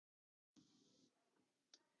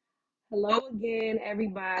Hello again,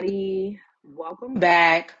 everybody. Welcome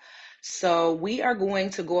back. So, we are going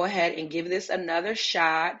to go ahead and give this another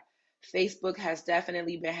shot. Facebook has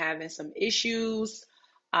definitely been having some issues.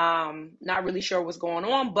 Not really sure what's going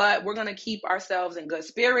on, but we're going to keep ourselves in good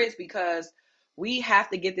spirits because we have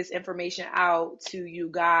to get this information out to you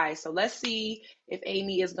guys. So, let's see if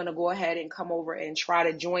Amy is going to go ahead and come over and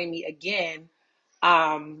try to join me again.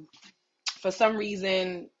 Um, for some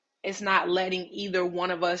reason it's not letting either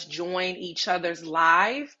one of us join each other's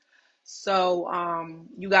live. So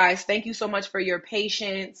you guys, thank you so much for your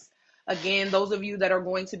patience. Again, those of you that are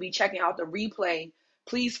going to be checking out the replay,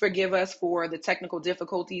 please forgive us for the technical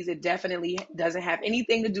difficulties. It definitely doesn't have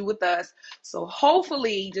anything to do with us. So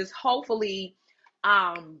hopefully, just hopefully,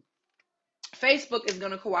 um, Facebook is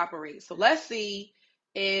going to cooperate. So let's see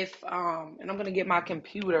if and I'm going to get my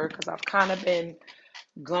computer because I've kind of been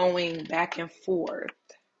going back and forth.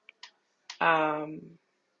 Um,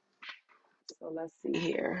 so let's see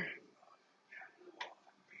here.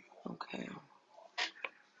 Okay.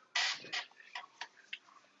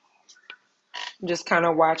 I'm just kind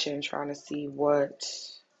of watching, trying to see but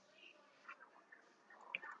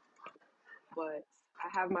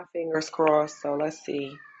I have my fingers crossed. So let's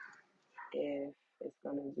see if it's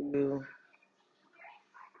gonna do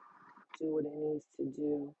what it needs to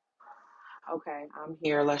do. Okay, I'm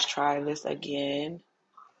here. Let's try this again.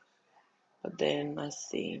 But then let's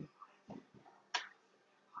see. I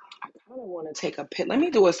kind of want to take a pic. Let me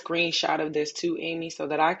do a screenshot of this too, Amy, so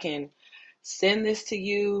that I can send this to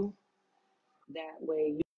you. That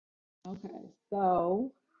way. Okay,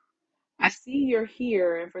 so I see you're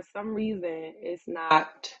here, and for some reason, it's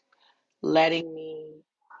not letting me.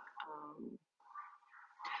 Um,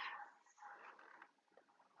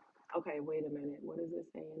 okay, wait a minute. What is it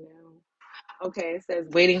saying now? Okay, it says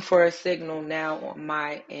waiting for a signal now on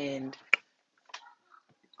my end.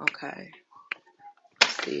 Okay,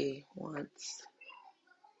 let's see once.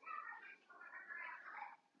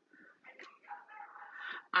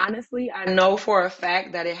 Honestly, I know for a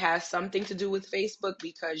fact that it has something to do with Facebook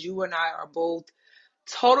because you and I are both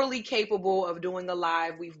totally capable of doing a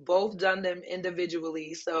live. We've both done them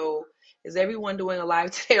individually. So, is everyone doing a live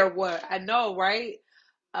today or what? I know, right?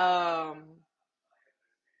 Um,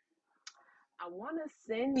 I want to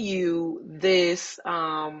send you this.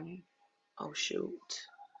 Oh shoot.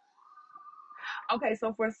 Okay,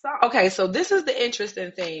 so this is the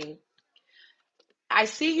interesting thing. I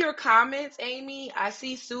see your comments, Amy. I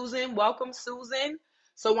see Susan. Welcome, Susan.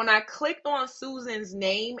 So when I clicked on Susan's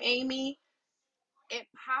name, Amy, it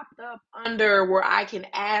popped up under where I can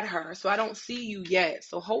add her. So I don't see you yet.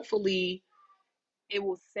 So hopefully it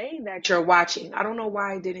will say that you're watching. I don't know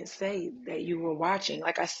why it didn't say that you were watching.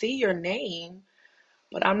 Like I see your name,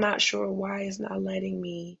 but I'm not sure why it's not letting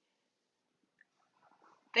me.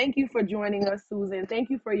 Thank you for joining us, Susan. Thank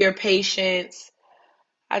you for your patience.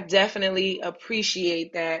 I definitely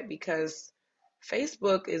appreciate that because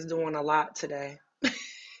Facebook is doing a lot today.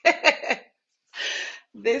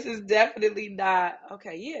 This is definitely not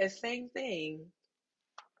okay. Yeah, same thing.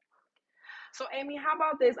 So, Amy, how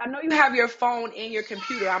about this? I know you have your phone in your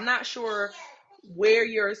computer. I'm not sure where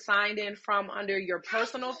you're signed in from under your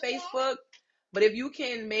personal Facebook, but if you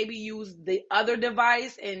can maybe use the other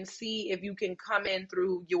device and see if you can come in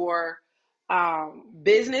through your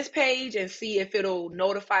business page and see if it'll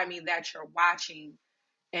notify me that you're watching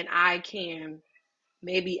and I can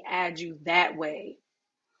maybe add you that way.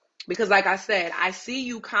 Because, like I said, I see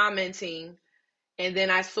you commenting and then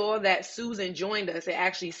I saw that Susan joined us. It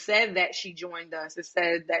actually said that she joined us. It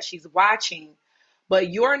said that she's watching.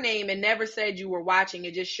 But your name, it never said you were watching.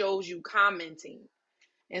 It just shows you commenting.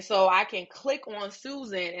 And so I can click on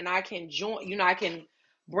Susan and I can join, I can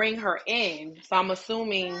bring her in. So I'm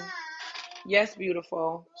assuming, yes,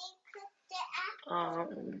 beautiful.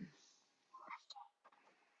 Um,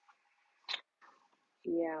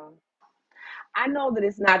 yeah. I know that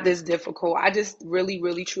it's not this difficult. I just really,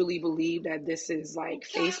 really, truly believe that this is like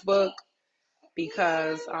Facebook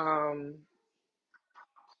because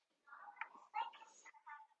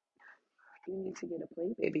you need to get a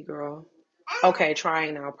plate, baby girl. Okay,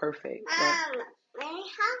 trying now, perfect. But,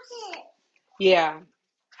 yeah,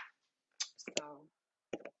 so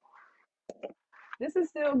this is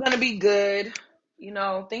still gonna be good.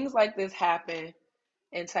 Things like this happen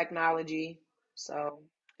in technology, so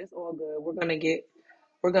it's all good. We're gonna get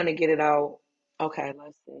it out. Okay,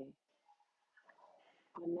 let's see.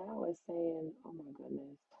 But now it's saying, oh my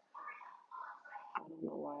goodness, I don't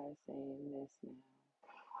know why it's saying this now.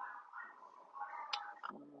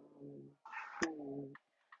 Hmm,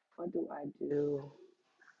 what do I do?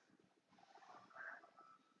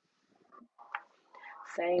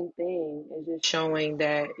 Same thing. It's just showing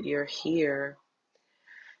that you're here.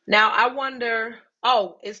 Now I wonder.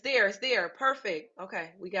 Oh, it's there. It's there. Perfect.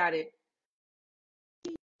 Okay, we got it.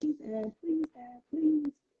 Please add. Please add.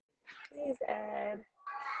 Please. Please add.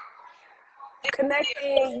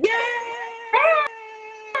 Connecting. Yay!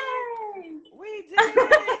 We did it.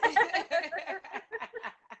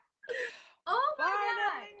 Oh my God.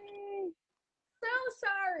 Finally. So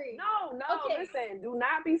sorry. No, no. Okay. Listen. Do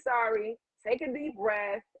not be sorry. Take a deep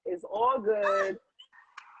breath. It's all good.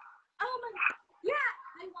 Oh my, yeah,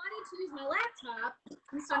 I wanted to use my laptop,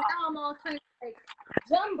 and so now I'm all kind of like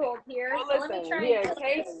jumbled here. Well, So let me listen. try Yeah.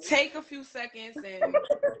 and Take a few seconds and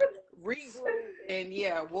regroup, and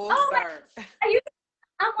yeah, we'll oh my, start.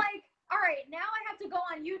 I'm like, all right, now I have to go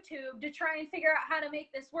on YouTube to try and figure out how to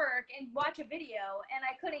make this work and watch a video, and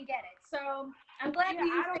I couldn't get it. So I'm glad Yeah,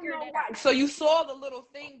 you I don't figured know it why. out. So you saw the little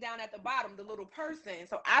thing down at the bottom, the little person.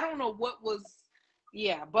 So I don't know what was.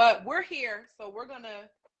 Yeah, but we're here, so we're gonna.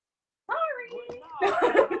 Sorry.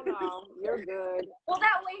 No. You're good. Well,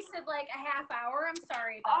 that wasted like a half hour. I'm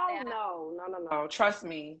sorry about that. No. Trust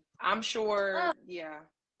me. I'm sure. Yeah.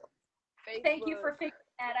 Thank you for figuring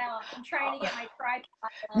that out. I'm trying to get my tripod.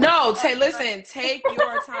 No, listen. Take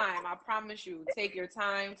your time. I promise you. Take your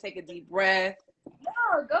time. Take a deep breath.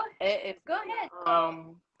 No, go ahead.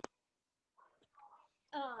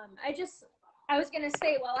 I was gonna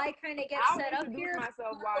say, while I kind of get set up here.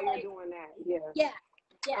 Myself while you're doing that. Yeah.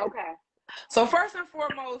 Okay. So first and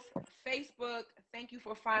foremost, Facebook, thank you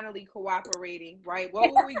for finally cooperating, right?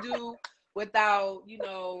 What would we do without,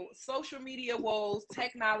 social media woes,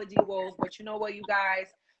 technology woes? But you know what, you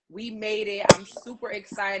guys, we made it. I'm super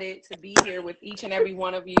excited to be here with each and every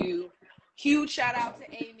one of you. Huge shout out to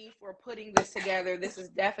Amy for putting this together. This is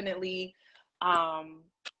definitely,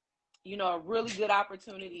 a really good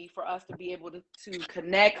opportunity for us to be able to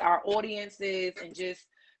connect our audiences and just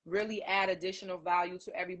really add additional value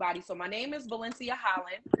to everybody. So my name is Valencia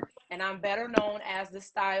Holland, and I'm better known as the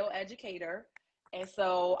Style Educator. And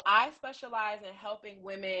so I specialize in helping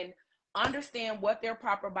women understand what their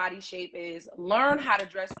proper body shape is, learn how to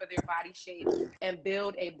dress for their body shape, and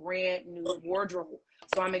build a brand new wardrobe.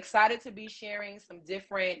 So I'm excited to be sharing some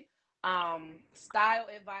different style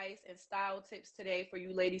advice and style tips today for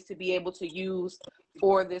you ladies to be able to use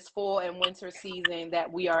for this fall and winter season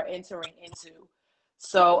that we are entering into.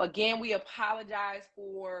 So again, we apologize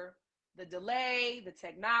for the delay, the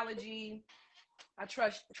technology. I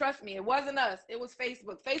trust me, it wasn't us. It was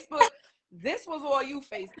Facebook. This was all you,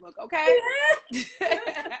 Facebook, okay?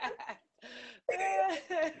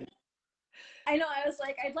 I know. I was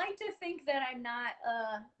like, I'd like to think that I'm not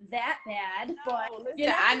that bad, but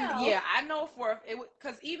I know for it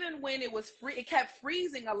because even when it was free, it kept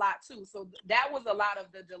freezing a lot too. So that was a lot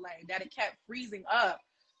of the delay, that it kept freezing up.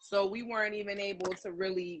 So we weren't even able to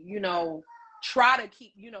really, try to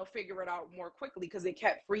keep, figure it out more quickly because it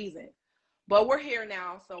kept freezing. But we're here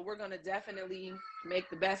now, so we're gonna definitely make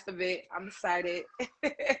the best of it. I'm excited.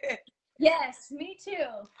 Yes, me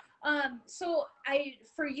too. So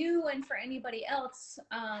for you and for anybody else,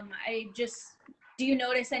 do you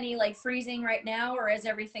notice any like freezing right now, or is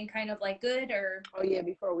everything kind of like good, or? Oh yeah,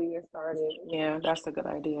 before we get started. Yeah, that's a good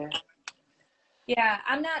idea. Yeah,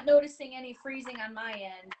 I'm not noticing any freezing on my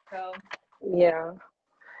end, so. Yeah.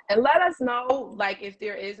 And let us know, like, if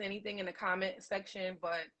there is anything in the comment section,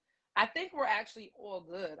 but I think we're actually all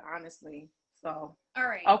good, honestly. So. All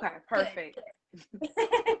right. Okay, perfect.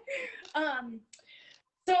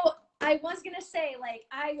 So I was gonna say, like,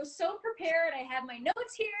 I was so prepared. I had my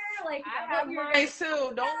notes here. Like, I have mine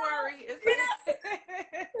too. Don't worry.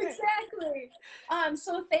 Exactly.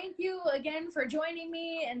 So thank you again for joining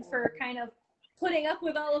me and for kind of putting up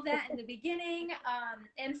with all of that in the beginning,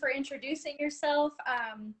 and for introducing yourself.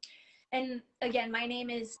 And again, my name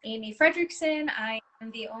is Amy Fredrickson. I am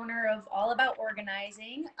the owner of All About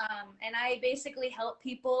Organizing, and I basically help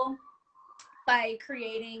people by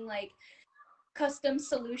creating like custom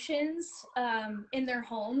solutions in their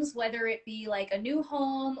homes, whether it be like a new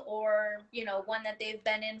home or one that they've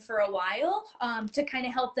been in for a while, to kind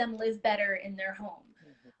of help them live better in their home.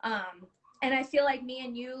 And I feel like me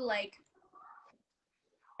and you, like,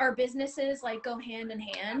 our businesses like go hand in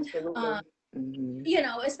hand.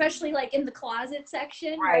 Especially like in the closet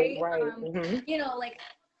section, right? Like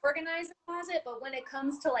organize the closet, but when it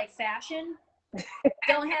comes to like fashion,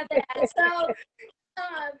 don't have that.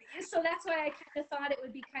 So that's why I kind of thought it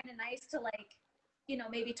would be kind of nice to like,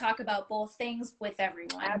 maybe talk about both things with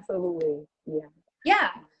everyone. Absolutely. Yeah. Yeah.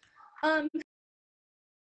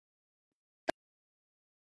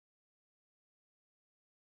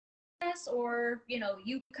 Or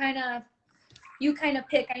you kind of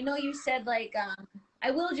pick. I know you said like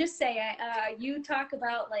I will just say, you talk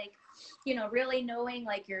about like, you know, really knowing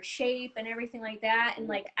like your shape and everything like that. And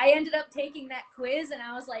like, I ended up taking that quiz and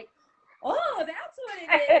I was like, oh, that's what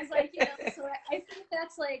it is. Like, you know, so I think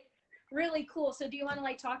that's like really cool. So do you want to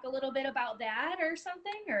like talk a little bit about that or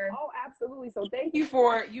something, or? Oh, absolutely. So thank you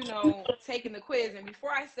for, you know, taking the quiz. And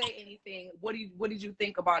before I say anything, what did you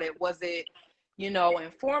think about it? Was it, you know,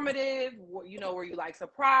 informative? You know, were you like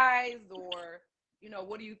surprised, or, you know,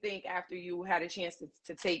 what do you think after you had a chance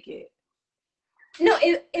to take it? No,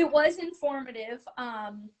 it was informative.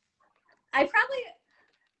 I probably,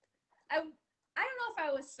 I don't know if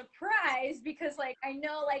I was surprised because like I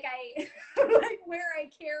know like I like where I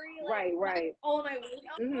carry like all my weight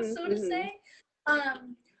almost, so to say.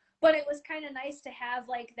 But it was kind of nice to have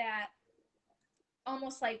like that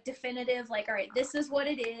almost like definitive, like, all right, this is what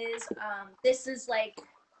it is. This is like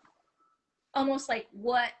almost like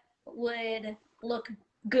what would look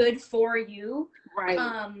good for you. Right.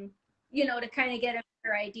 You know, to kind of get a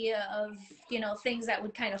better idea of, you know, things that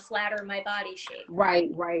would kind of flatter my body shape. Right.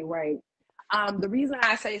 The reason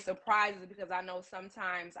I say surprise is because I know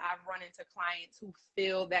sometimes I've run into clients who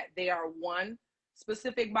feel that they are one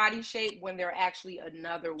specific body shape when they're actually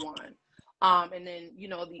another one. And then, you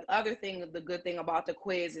know, the other thing, the good thing about the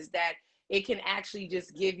quiz is that it can actually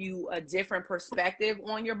just give you a different perspective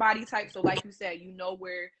on your body type. So like you said, you know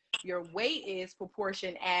where your weight is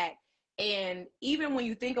proportioned at. And even when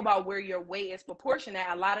you think about where your weight is proportioned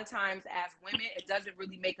at, a lot of times as women, it doesn't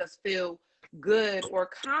really make us feel good or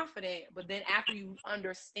confident. But then after you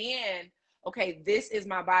understand, okay, this is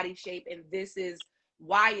my body shape and this is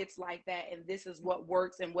why it's like that, and this is what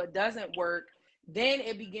works and what doesn't work, then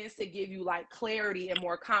it begins to give you like clarity and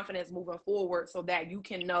more confidence moving forward, so that you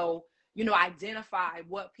can know, you know, identify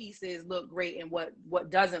what pieces look great and what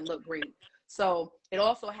doesn't look great. So it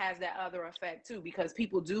also has that other effect too, because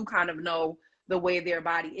people do kind of know the way their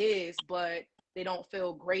body is, but they don't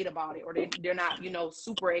feel great about it, or they're not, you know,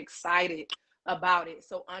 super excited about it.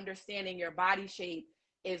 So understanding your body shape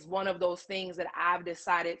is one of those things that I've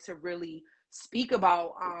decided to really speak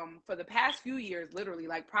about for the past few years, literally,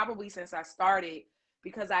 like probably since I started,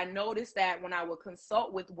 because I noticed that when I would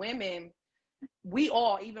consult with women, we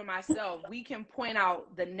all, even myself, we can point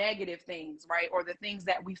out the negative things, right? Or the things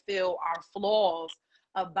that we feel are flaws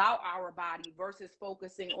about our body versus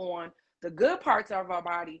focusing on the good parts of our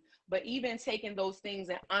body, but even taking those things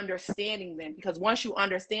and understanding them. Because once you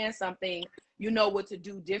understand something, you know what to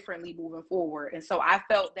do differently moving forward. And so I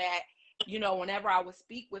felt that, you know, whenever I would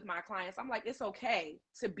speak with my clients, I'm like, it's okay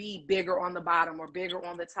to be bigger on the bottom or bigger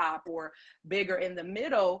on the top or bigger in the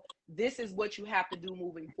middle. This is what you have to do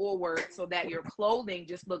moving forward so that your clothing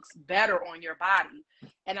just looks better on your body.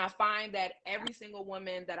 And I find that every single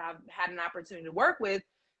woman that I've had an opportunity to work with,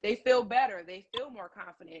 they feel better. They feel more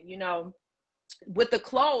confident, you know, with the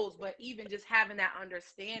clothes, but even just having that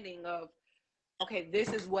understanding of, okay, this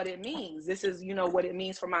is what it means. This is, you know, what it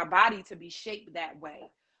means for my body to be shaped that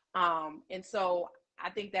way. And so I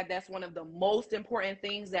think that that's one of the most important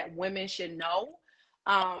things that women should know,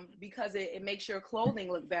 because it makes your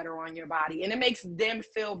clothing look better on your body, and it makes them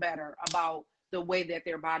feel better about the way that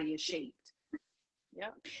their body is shaped.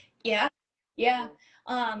 Yeah.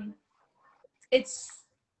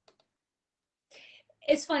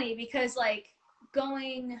 It's funny because like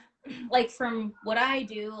going like from what I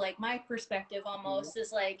do, like my perspective almost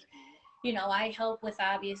is like, you know, I help with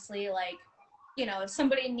obviously like, you know, if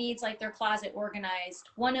somebody needs like their closet organized,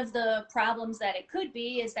 one of the problems that it could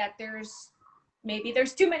be is that maybe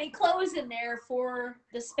there's too many clothes in there for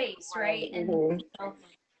the space, right? And you know,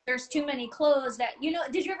 there's too many clothes that, you know,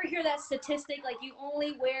 did you ever hear that statistic? Like you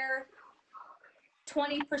only wear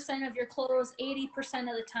 20% of your clothes 80%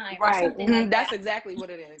 of the time, or something like That's that. exactly what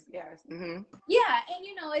it is. Yes. Yeah, and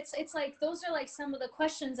you know, it's like those are like some of the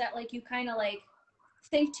questions that like you kind of like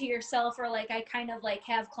think to yourself, or like I kind of like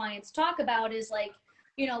have clients talk about is like,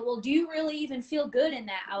 you know, well, do you really even feel good in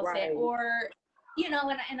that outfit? Or, you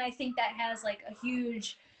know, and I think that has like a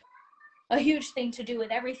huge thing to do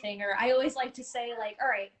with everything. Or I always like to say like, all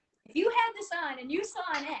right, if you had this on and you saw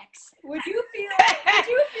an ex, would you feel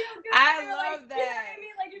good? I love like, that. You know what I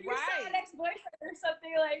mean? Like if you saw an ex-boyfriend or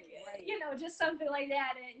something like, you know, just something like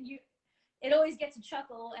that, and it always gets a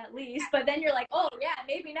chuckle at least, but then you're like, oh yeah,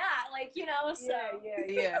 maybe not, like, you know. So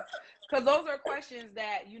yeah, because those are questions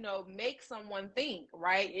that, you know, make someone think,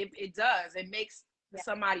 right? It does. It makes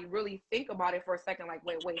somebody really think about it for a second, like,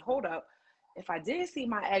 wait, hold up. If I did see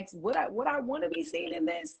my ex, would I want to be seen in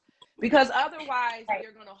this? Because otherwise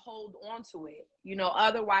they're going to hold on to it, you know.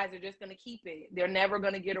 Otherwise they're just going to keep it. They're never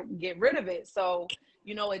going to get rid of it. So,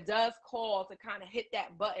 you know, it does call to kind of hit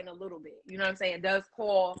that button a little bit, you know what I'm saying? It does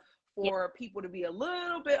call for people to be a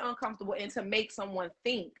little bit uncomfortable and to make someone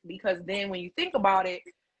think, because then when you think about it,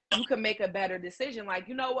 you can make a better decision. Like,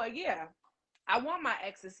 you know what? Yeah, I want my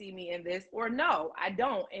ex to see me in this, or no, I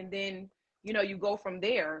don't. And then, you know, you go from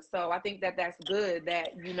there. So I think that that's good,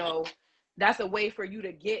 that, you know, that's a way for you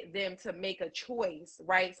to get them to make a choice,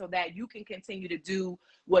 right? So that you can continue to do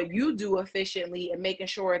what you do efficiently and making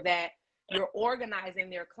sure that you're organizing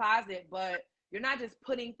their closet, but you're not just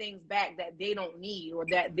putting things back that they don't need or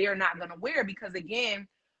that they're not going to wear. Because again,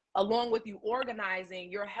 along with you organizing,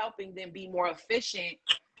 you're helping them be more efficient.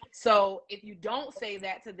 So if you don't say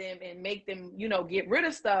that to them and make them, you know, get rid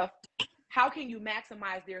of stuff, how can you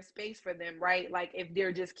maximize their space for them, right? Like if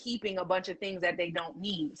they're just keeping a bunch of things that they don't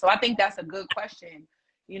need. So I think that's a good question,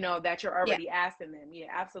 you know, that you're Yeah. already asking them. Yeah,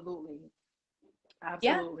 absolutely.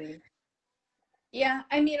 Yeah. Absolutely. Yeah.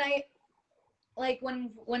 I mean, I like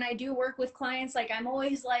when I do work with clients, like I'm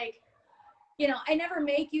always like, you know, I never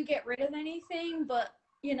make you get rid of anything, but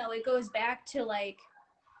you know, it goes back to like,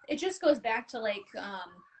 it just goes back to like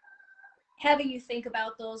having you think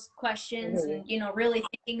about those questions Mm-hmm. and, you know, really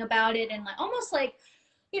thinking about it and like almost like,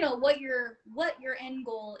 you know, what your end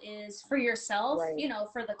goal is for yourself, Right. you know,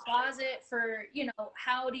 for the closet, for, you know,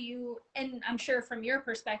 how do you, and I'm sure from your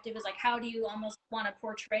perspective is like, how do you almost want to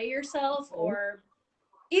portray yourself, Mm-hmm. or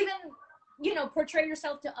even, you know, portray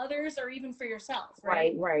yourself to others or even for yourself,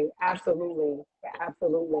 right? Right, right. Absolutely.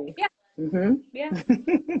 Absolutely. Yeah, Mm-hmm. yeah,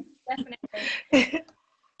 definitely.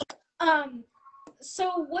 Um,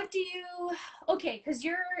 so what do you, okay, because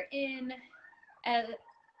you're in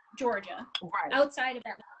Georgia, Right. outside of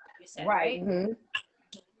Atlanta, you said, Right. right?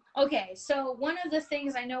 Mm-hmm. Okay, so one of the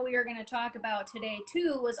things I know we are going to talk about today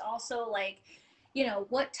too was also like, you know,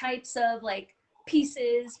 what types of like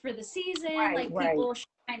pieces for the season, Right, like right. people should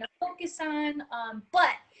kind of focus on.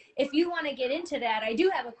 But if you want to get into that, I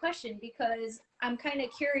do have a question because I'm kind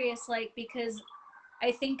of curious, like, because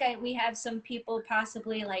I think we have some people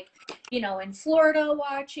possibly like, you know, in Florida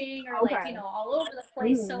watching or like, you Okay. know, all over the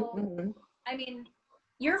place. Mm-hmm. So Mm-hmm. I mean,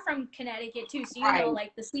 you're from Connecticut too, so you know Right.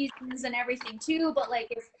 like the seasons and everything too. But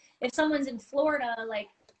like, if someone's in Florida, like,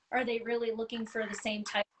 are they really looking for the same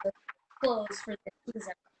type of clothes for the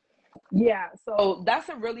season? Yeah, so that's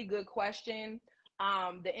a really good question.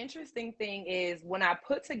 The interesting thing is when I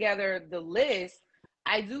put together the list,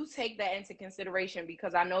 I do take that into consideration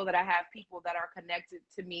because I know that I have people that are connected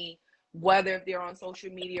to me, whether if they're on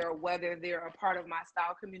social media or whether they're a part of my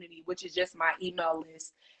style community, which is just my email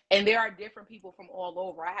list. And there are different people from all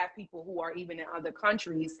over. I have people who are even in other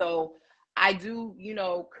countries. So I do, you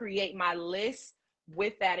know, create my list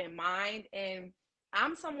with that in mind. And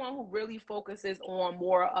I'm someone who really focuses on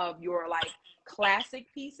more of your like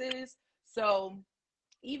classic pieces. So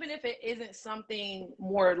even if it isn't something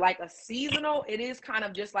more like a seasonal, it is kind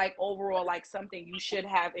of just like overall like something you should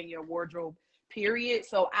have in your wardrobe, period.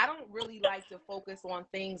 So I don't really like to focus on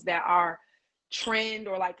things that are trend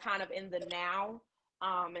or like kind of in the now.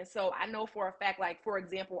 And so I know for a fact, like for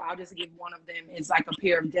example, I'll just give one of them is like a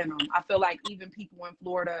pair of denim. I feel like even people in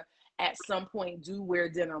Florida at some point do wear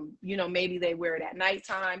denim. You know, maybe they wear it at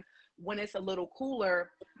nighttime when it's a little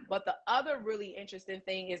cooler. But the other really interesting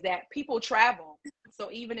thing is that people travel. So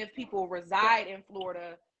even if people reside in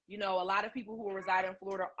Florida, you know, a lot of people who reside in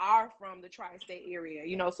Florida are from the tri-state area,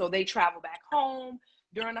 you know, so they travel back home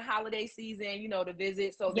during the holiday season, you know, to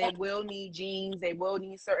visit. So they Yeah, will need jeans, they will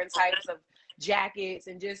need certain types of jackets,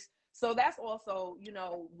 and just so that's also, you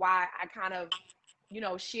know, why I kind of, you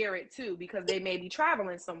know, share it too, because they may be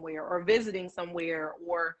traveling somewhere or visiting somewhere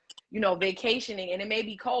or, you know, vacationing and it may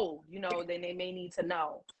be cold, you know, then they may need to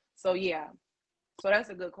know. So yeah. So that's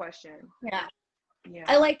a good question. yeah. Yeah.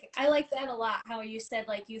 I like that a lot. How you said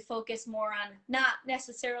like you focus more on not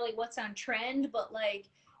necessarily what's on trend, but like,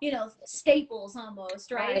 you know, staples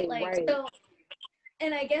almost, right? Right, Like right. so,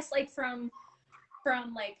 and I guess like from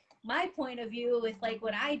like my point of view with like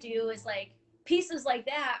what I do is like pieces like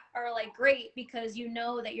that are like great because you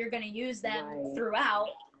know that you're going to use them Right. throughout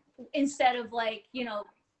instead of like, you know,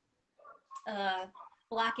 uh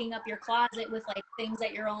blocking up your closet with like things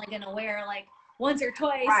that you're only going to wear like once or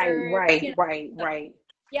twice Right, or right, you know. right, So, right.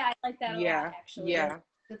 yeah, I like that a lot Yeah, actually. yeah.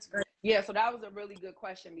 That's great. Yeah, so that was a really good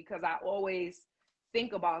question because I always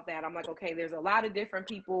think about that. I'm like, okay, there's a lot of different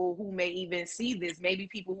people who may even see this, maybe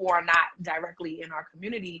people who are not directly in our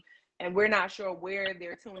community, and we're not sure where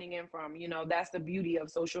they're tuning in from. You know, that's the beauty of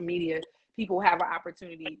social media. People have an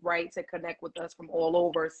opportunity, right, to connect with us from all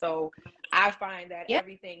over. So I find that Yep.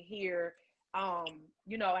 everything here,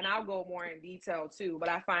 you know, and I'll go more in detail too, but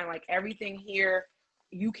I find like everything here,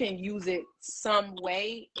 you can use it some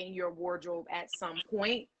way in your wardrobe at some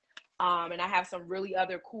point. And I have some really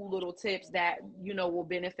other cool little tips that, you know, will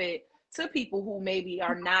benefit to people who maybe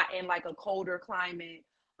are not in like a colder climate.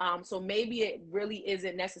 So maybe it really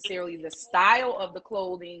isn't necessarily the style of the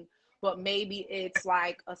clothing, but maybe it's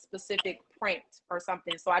like a specific print or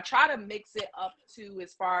something. So I try to mix it up to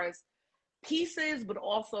as far as pieces, but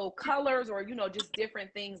also colors, or, you know, just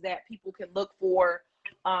different things that people can look for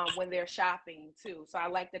when they're shopping too. So I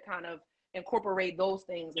like to kind of incorporate those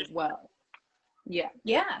things as well. Yeah.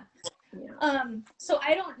 Yeah. Yeah. So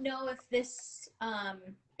I don't know if this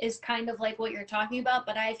is kind of like what you're talking about,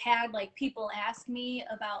 but I've had like people ask me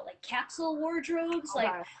about like capsule wardrobes, like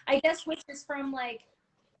Okay. I guess which is from like,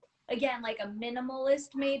 again, like a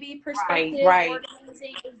minimalist maybe Right, perspective. right.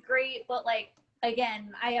 Organizing is great, but like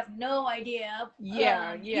again, I have no idea.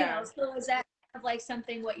 Yeah, You know, yeah. so is that kind of like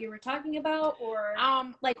something what you were talking about, or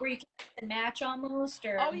Um, like where you can match almost,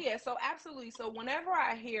 oh or yeah, so absolutely. So whenever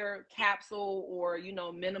I hear capsule or, you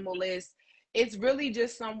know, minimalist, it's really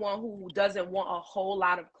just someone who doesn't want a whole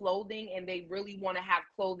lot of clothing, and they really want to have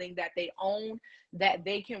clothing that they own that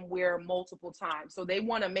they can wear multiple times. So they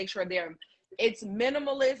want to make sure it's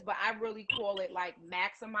minimalist, but I really call it like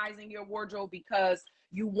maximizing your wardrobe, because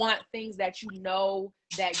you want things that you know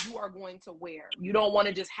that you are going to wear. You don't want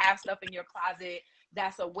to just have stuff in your closet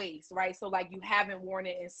that's a waste, right? So like you haven't worn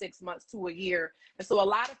it in 6 months to a year. And so a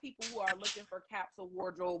lot of people who are looking for capsule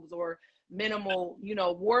wardrobes or minimal, you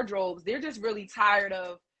know, wardrobes, they're just really tired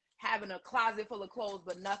of having a closet full of clothes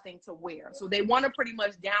but nothing to wear. So they want to pretty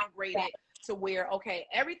much downgrade it to where, okay,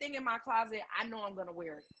 everything in my closet, I know I'm going to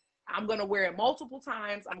wear it. I'm going to wear it multiple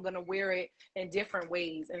times. I'm going to wear it in different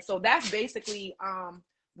ways. And so that's basically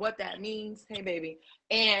what that means. Hey, baby.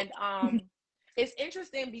 And it's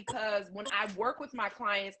interesting because when I work with my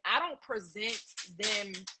clients,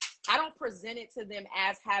 them, I don't present it to them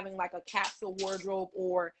as having like a capsule wardrobe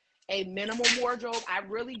or a minimal wardrobe. I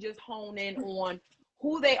really just hone in on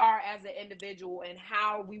who they are as an individual and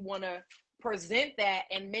how we want to present that,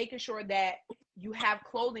 and making sure that you have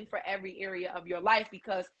clothing for every area of your life.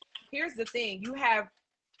 Because here's the thing, you have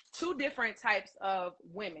two different types of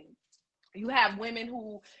women. You have women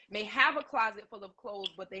who may have a closet full of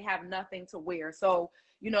clothes, but they have nothing to wear. So,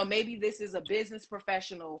 you know, maybe this is a business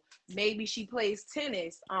professional. Maybe she plays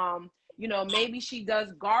tennis. You know, maybe she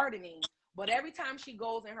does gardening. But every time she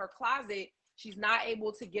goes in her closet, she's not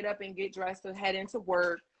able to get up and get dressed to head into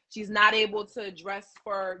work. She's not able to dress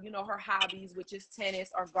for, you know, her hobbies, which is tennis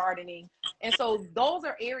or gardening. And so those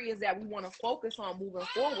are areas that we want to focus on moving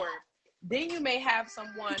forward. Then you may have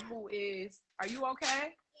someone who is, are you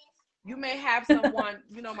okay? You may have someone,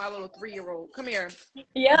 you know, my little 3-year-old, come here.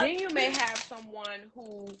 yeah. Then you may have someone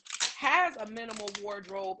who has a minimal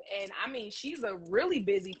wardrobe. And I mean, she's a really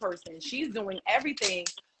busy person. She's doing everything,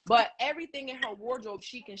 but everything in her wardrobe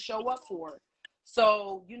she can show up for.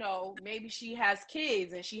 So, you know, maybe she has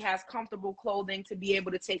kids and she has comfortable clothing to be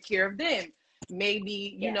able to take care of them.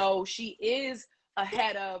 Maybe, you Yeah. know, she is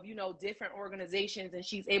ahead of, you know, different organizations and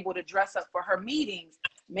she's able to dress up for her meetings.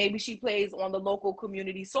 Maybe she plays on the local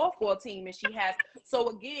community softball team and she has. So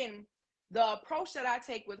again, the approach that I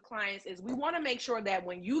take with clients is we want to make sure that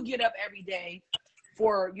when you get up every day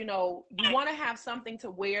for, you know, you want to have something to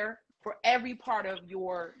wear for every part of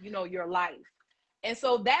your, you know, your life. And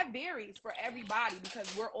so that varies for everybody because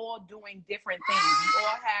we're all doing different things. We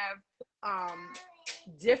all have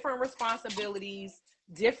different responsibilities,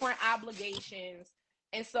 different obligations.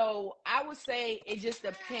 And so I would say it just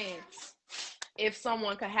depends if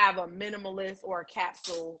someone could have a minimalist or a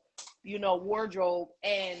capsule, you know, wardrobe.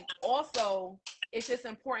 And also, it's just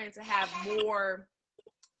important to have more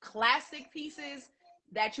classic pieces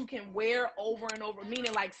that you can wear over and over,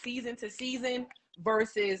 meaning like season to season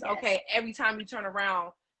versus, Yes. okay, every time you turn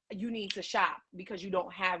around, you need to shop because you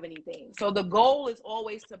don't have anything. So the goal is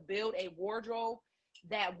always to build a wardrobe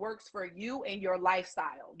that works for you and your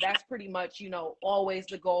lifestyle. That's pretty much, you know, always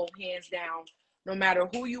the goal, hands down. No matter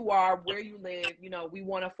who you are, where you live, you know, we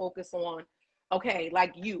want to focus on, okay,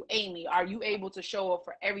 like you, Amy, are you able to show up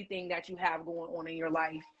for everything that you have going on in your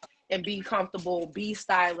life and be comfortable, be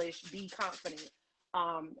stylish, be confident?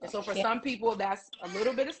 And so for Yeah. some people, that's a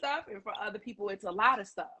little bit of stuff, and for other people, it's a lot of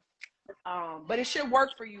stuff. But it should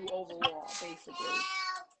work for you overall, basically.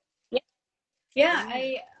 Yeah. Yeah,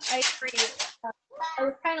 Yeah. I agree. I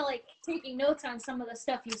was kind of like taking notes on some of the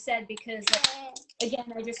stuff you said because, like,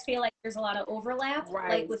 again, I just feel like there's a lot of overlap, like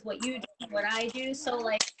Right. with what you do and what I do. So,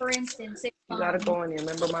 like, for instance, if, You gotta go in there.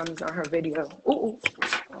 Remember, mommy's on her video. Ooh.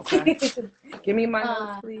 Okay. Give me my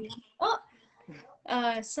notes, please. oh,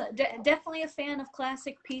 so definitely a fan of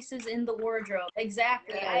classic pieces in the wardrobe.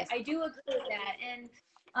 Exactly. Yes. I do agree with that.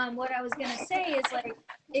 And what I was gonna say is like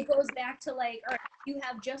it goes back to like, all right, you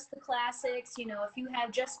have just the classics, you know, if you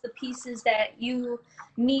have just the pieces that you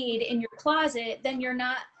need in your closet, then you're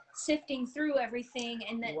not sifting through everything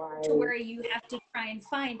and then to where you have to try and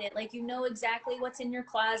find it. Like, you know exactly what's in your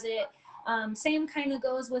closet. Same kind of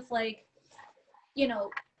goes with like, you know,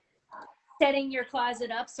 setting your closet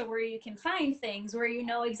up so where you can find things where you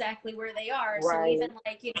know exactly where they are. So even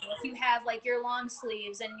like, you know, if you have like your long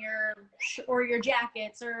sleeves and or your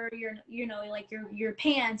jackets or your, you know, like your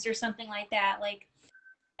pants or something like that, like,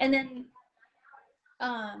 and then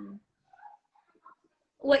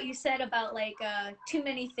what you said about like too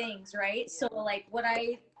many things, right? So like what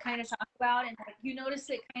I kind of talk about, and like you notice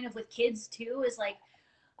it kind of with kids too, is like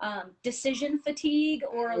decision fatigue,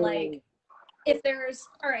 or like if there's,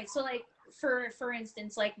 all right, so like for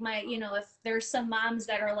instance, like my, you know, if there's some moms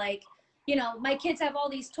that are like, you know, my kids have all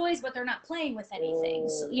these toys but they're not playing with anything,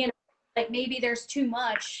 so, you know, like maybe there's too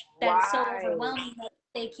much that's so overwhelming that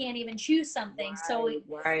they can't even choose something. So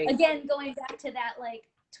again, going back to that like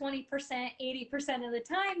 20%, 80% of the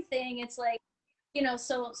time thing, it's like, you know,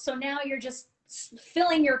 so now you're just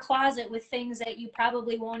filling your closet with things that you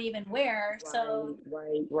probably won't even wear. So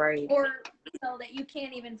or, you know, that you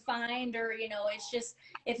can't even find, or, you know, it's just,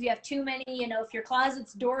 if you have too many, you know, if your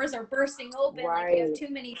closet's doors are bursting open, like you have too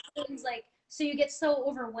many things, like, so you get so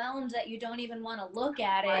overwhelmed that you don't even want to look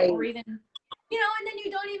at it, or even, you know, and then you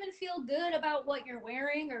don't even feel good about what you're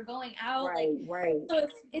wearing or going out. So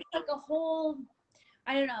it's like a whole,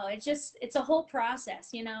 I don't know, it's a whole process,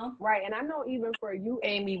 you know? Right. And I know even for you,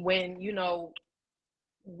 Amy, when, you know,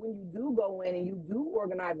 when you do go in and you do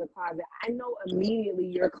organize the closet, I know immediately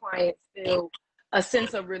your clients feel a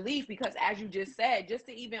sense of relief, because as you just said, just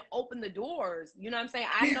to even open the doors, you know what I'm saying?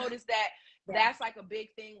 I noticed that that's like a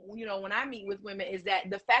big thing, you know, when I meet with women, is that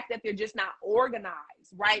the fact that they're just not organized,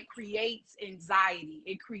 right, creates anxiety.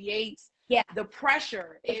 It creates the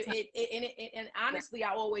pressure. And honestly,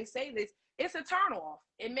 I always say this, it's a turn off.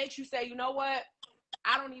 It makes you say, you know what?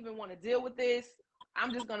 I don't even want to deal with this.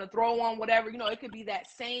 I'm just going to throw on whatever, you know, it could be that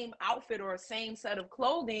same outfit or same set of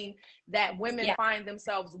clothing that women find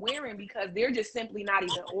themselves wearing because they're just simply not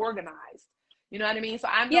even organized. You know what I mean? So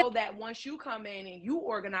I know that once you come in and you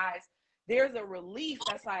organize, there's a relief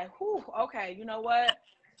that's like, whew, okay, you know what?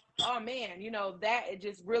 Oh man, you know, that it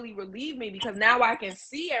just really relieved me, because now I can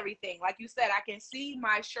see everything. Like you said, I can see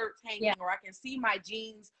my shirts hanging, or I can see my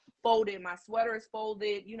jeans folded, my sweater is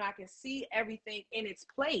folded, you know, I can see everything in its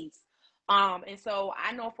place. And so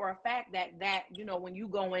I know for a fact that, you know, when you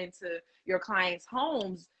go into your clients'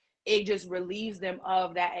 homes, it just relieves them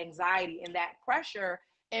of that anxiety and that pressure,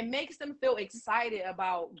 and makes them feel excited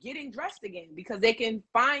about getting dressed again, because they can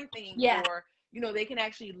find things, or, you know, they can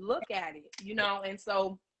actually look at it, you know. And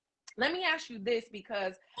so let me ask you this,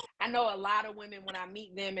 because I know a lot of women, when I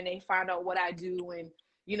meet them and they find out what I do, and,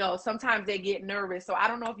 you know, sometimes they get nervous. So I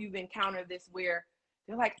don't know if you've encountered this, where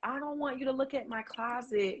they're like, I don't want you to look at my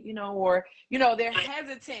closet, you know, or, you know, they're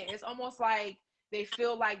hesitant. It's almost like they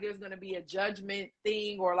feel like there's going to be a judgment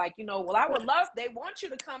thing, or like, you know, well, I would love, they want you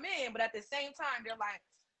to come in, but at the same time, they're like,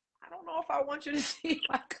 I don't know if I want you to see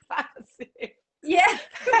my closet. Yeah.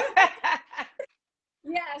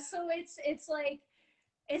 Yeah. So it's like,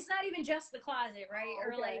 it's not even just the closet, right?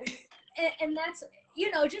 Or like, and that's,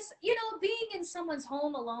 you know, just, you know, being in someone's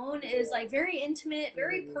home alone is like very intimate,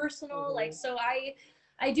 very personal. Like, so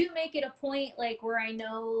I do make it a point, like, where I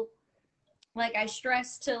know, like, I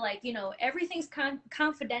stress to, like, you know, everything's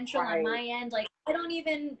confidential on my end. Like, I don't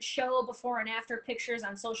even show before and after pictures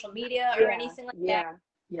on social media or anything like that.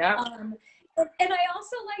 And I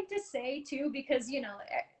also like to say too, because, you know,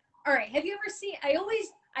 all right, have you ever seen, I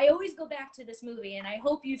always go back to this movie, and I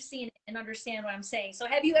hope you've seen it and understand what I'm saying. So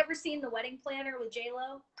have you ever seen The Wedding Planner with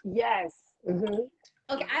J-Lo? Yes. Okay,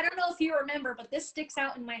 I don't know if you remember, but this sticks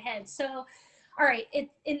out in my head. So, all right,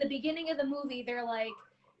 in the beginning of the movie, they're like,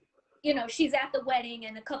 you know, she's at the wedding,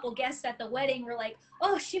 and a couple guests at the wedding were like,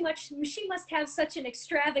 oh, she must have such an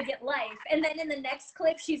extravagant life. And then in the next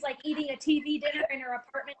clip, she's like eating a TV dinner in her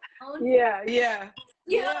apartment alone.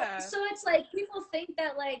 You know, so it's like, people think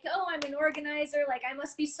that, like, oh, I'm an organizer, like,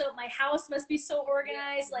 my house must be so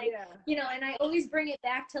organized, like, you know, and I always bring it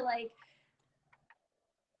back to, like,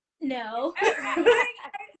 no.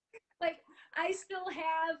 Like, I still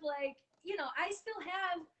have, like, you know, I still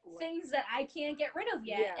have things that I can't get rid of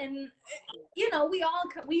yet. And, you know, we all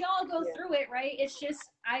go through it, right? It's just,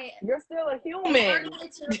 you're still a human.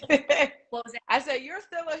 What was that? I said, you're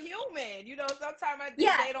still a human. You know, sometimes I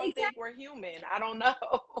think they don't think we're human. I don't know.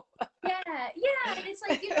 And it's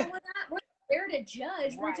like, you know, we're not there to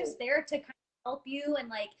judge. We're just there to kind of help you. And,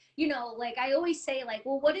 like, you know, like, I always say, like,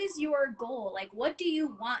 well, what is your goal? Like, what do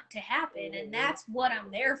you want to happen? And that's what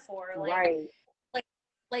I'm there for. Like,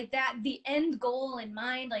 like that, the end goal in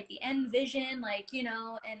mind, like the end vision, like, you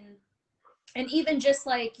know, and even just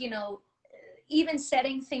like, you know, even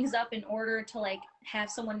setting things up in order to like have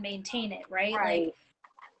someone maintain it, right? Right.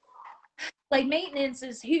 Like maintenance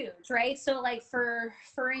is huge, right? So like for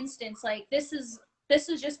instance, like this is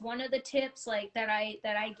just one of the tips like that I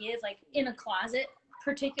give, like in a closet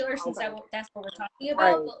particular, since Okay. that's what we're talking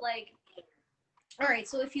about. Right. But like, all right,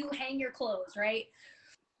 so if you hang your clothes, right,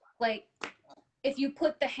 like if you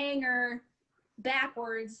put the hanger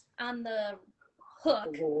backwards on the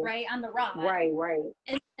hook, right, on the rod, Right.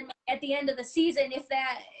 and like, at the end of the season, if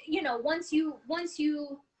that, you know, once you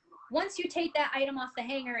take that item off the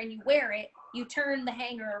hanger and you wear it, you turn the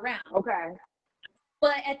hanger around. Okay.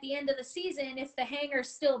 But at the end of the season, if the hanger's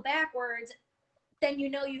still backwards, then you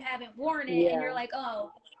know you haven't worn it, and you're like,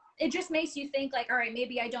 oh, it just makes you think like, all right,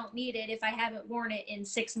 maybe I don't need it if I haven't worn it in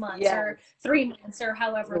 6 months or 3 months or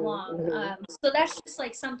however long. So that's just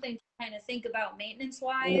like something to kind of think about maintenance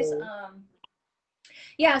wise.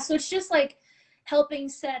 Yeah, so it's just like helping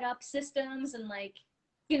set up systems and like,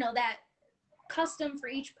 you know, that custom for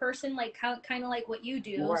each person, like how kind of like what you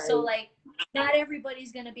do. So like not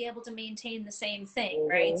everybody's going to be able to maintain the same thing,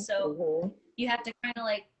 right? So you have to kind of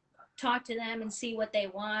like talk to them and see what they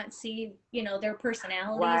want, see, you know, their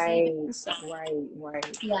personalities even. So, Right.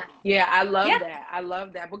 Yeah, I love that. I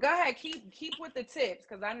love that. But go ahead, keep with the tips,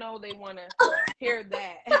 because I know they want to hear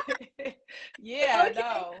that. Yeah, okay.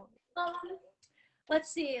 no. Let's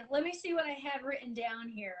see. Let me see what I had written down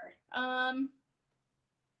here.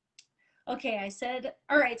 Okay, I said,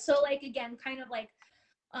 all right, so like again, kind of like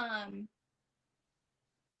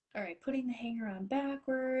all right, putting the hanger on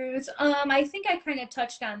backwards. I think I kind of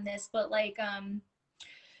touched on this, but like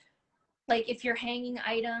if you're hanging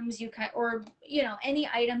items, or you know, any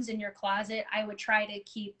items in your closet, I would try to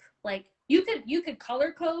keep like, you could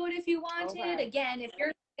color code if you wanted. Again, if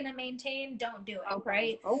you're gonna maintain, don't do it,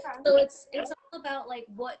 right? So it's all about like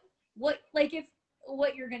what like if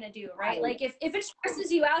what you're gonna do, right? Like if it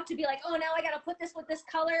stresses you out to be like, oh, now I gotta put this with this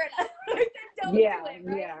color, and then don't do it,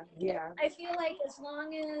 right? Yeah. I feel like as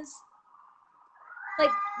long as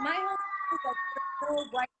like my whole thing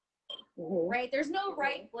is like, there's no right, right? There's no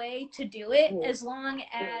right way to do it as long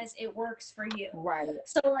as it works for you. Right.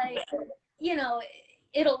 So like, you know,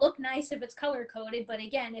 it'll look nice if it's color coded, but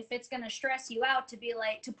again, if it's gonna stress you out to be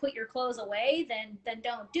like to put your clothes away, then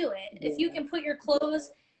don't do it. If you can put your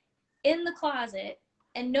clothes in the closet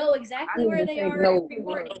and know exactly where they are every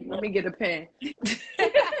morning. Let me get a pen. Let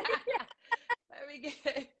me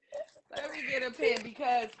get a pen,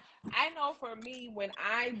 because I know for me, when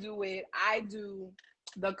I do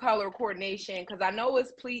the color coordination, because I know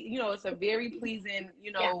it's it's a very pleasing,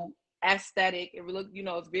 aesthetic. It look,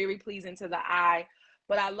 it's very pleasing to the eye.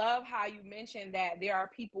 But I love how you mentioned that there are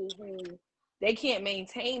people who they can't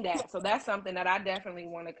maintain that. So that's something that I definitely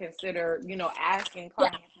want to consider, asking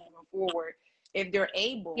clients moving forward, if they're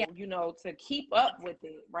able, to keep up with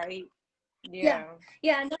it, right? Yeah.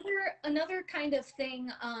 Another kind of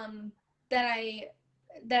thing that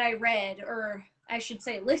I read, or I should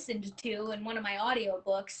say listened to in one of my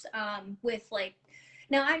audiobooks, with like,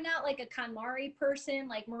 now I'm not like a KonMari person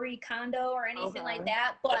like Marie Kondo or anything like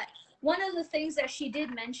that, but one of the things that she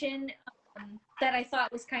did mention that I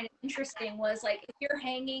thought was kind of interesting was like, if you're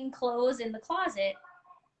hanging clothes in the closet,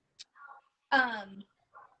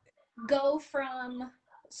 go from,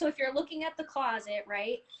 so if you're looking at the closet,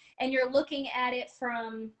 right, and you're looking at it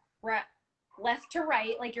from left to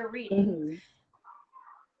right, like you're reading,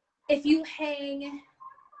 if you hang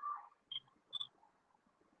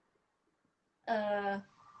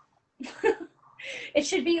it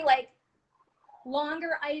should be like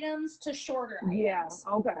longer items to shorter items.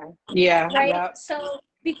 Right. Yep. So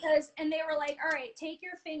because, and they were like, all right, take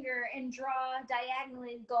your finger and draw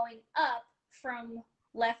diagonally going up from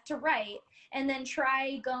left to right, and then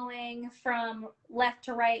try going from left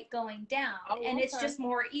to right going down. And it's just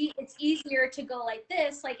more it's easier to go like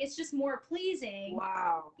this, like it's just more pleasing.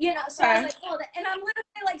 Wow. So I was like, oh, and I'm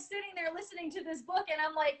literally like sitting there listening to this book, and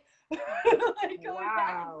I'm like, like going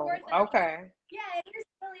back and forth. And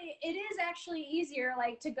it is actually easier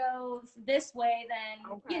like to go this way than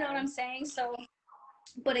you know what I'm saying. So,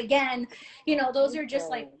 but again, those are just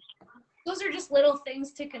little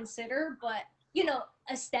things to consider, but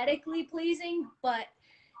aesthetically pleasing. But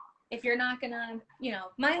if you're not gonna,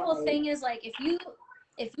 my whole thing is like, if you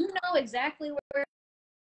know exactly where you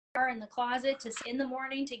are in the closet in the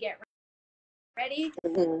morning to get ready,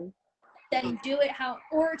 then do it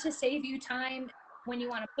or to save you time when you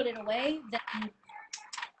want to put it away, then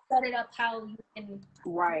set it up how you can,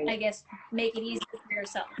 I guess, make it easier for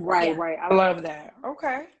yourself. Right. I love that.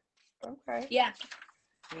 Okay. Yeah.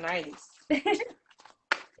 Nice.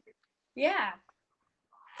 Yeah.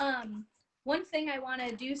 One thing I want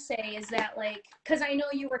to do say is that, like, because I know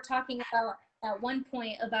you were talking about at one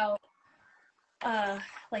point about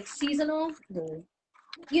like seasonal,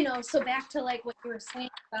 you know, so back to like what you were saying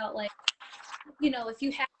about, like, you know, if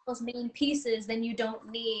you have those main pieces, then you don't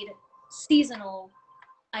need seasonal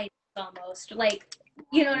items almost, like,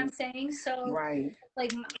 you know what I'm saying? So Right.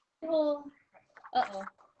 like my whole, uh-oh,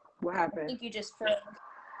 What I happened? think you just froze.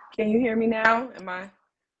 Can you hear me now?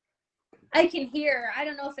 I can hear. I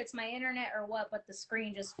don't know if it's my internet or what, but the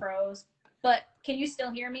screen just froze. But can you still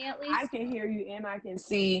hear me at least? I can hear you and I can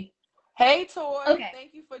see. Hey, Toy. Okay.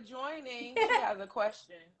 Thank you for joining. She has a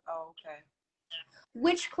question. Oh, okay.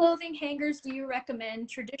 Which clothing hangers do you recommend?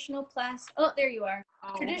 Traditional plastic. Oh, there you are.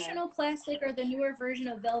 Oh, Traditional plastic or the newer version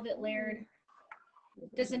of velvet layered?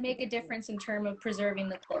 Does it make a difference in terms of preserving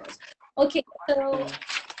the clothes? Okay, so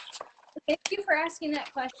thank you for asking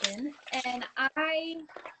that question. And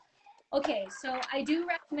so I do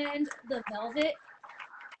recommend the velvet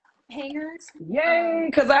hangers. Yay,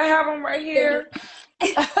 because I have them right here.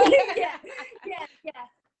 yeah.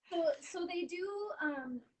 So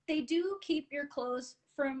they do keep your clothes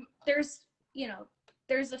from, there's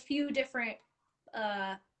a few different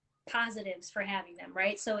positives for having them,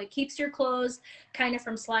 right? So it keeps your clothes kind of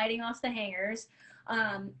from sliding off the hangers,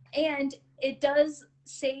 and it does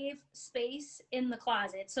save space in the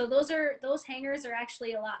closet. So those hangers are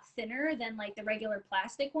actually a lot thinner than like the regular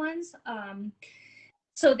plastic ones.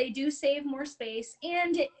 So they do save more space,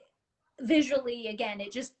 and visually, again,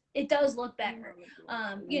 it does look better.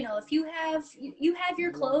 If you have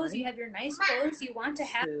your clothes, you have your nice clothes, you want to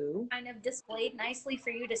have kind of displayed nicely for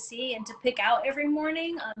you to see and to pick out every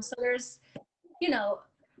morning. So there's,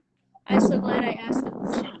 I'm so glad I asked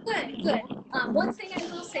them. Good. One thing I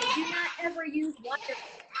will say, do not ever use wire.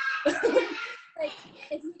 Like,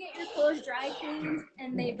 if you get your clothes dry cleaned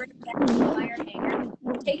and they bring back the wire hanger,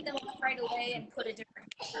 take them off right away and put a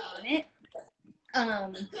different hanger on it.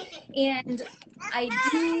 And I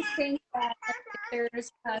do think that if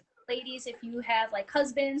there's ladies, if you have like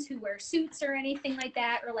husbands who wear suits or anything like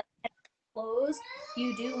that, or like clothes,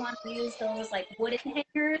 you do want to use those like wooden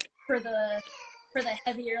hangers for the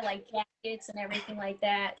heavier like jackets and everything like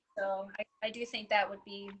that. So I do think that would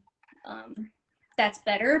be that's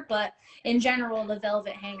better, but in general the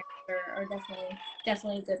velvet hangers are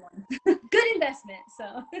definitely a good one. Good investment.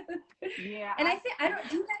 So yeah. And I don't,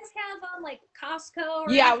 do you guys have like Costco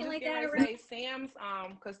or yeah, anything like that I was around? just say Sam's,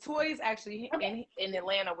 because Toy's actually in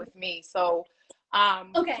Atlanta with me. So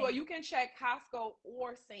Okay. Toy, you can check Costco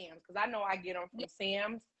or Sam's, because I know I get them from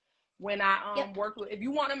Sam's when I work with, if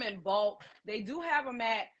you want them in bulk, they do have them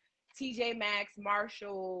at TJ Maxx,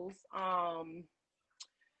 Marshalls,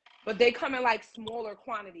 but they come in like smaller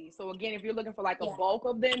quantities. So again, if you're looking for like a bulk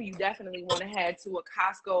of them, you definitely want to head to a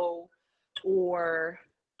Costco or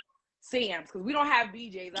Sam's, because we don't have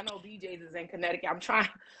BJ's. I know BJ's is in Connecticut.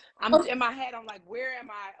 I'm in my head, I'm like, where am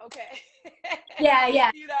I? Okay. Yeah.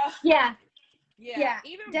 You know? Yeah.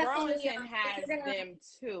 Even Burlington has them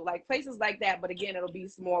too, like places like that. But again, it'll be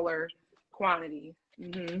smaller quantity.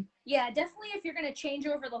 Mm-hmm. Yeah, definitely. If you're gonna change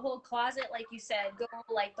over the whole closet, like you said, go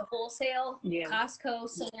like the wholesale, Costco,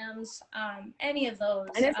 Sam's, any of those.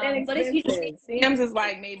 And it's inexpensive. But if you Sam's is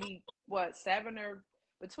like maybe what,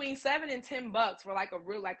 between $7 and $10 for like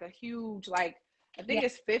a huge, like I think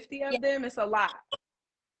it's 50 of them. It's a lot.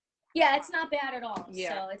 Yeah, it's not bad at all.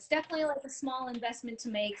 Yeah. So it's definitely like a small investment to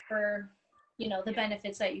make for, the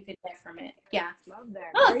benefits that you could get from it. Yeah. Love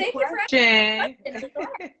that. Oh, thank you for asking.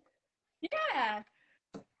 Yeah.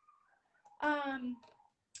 All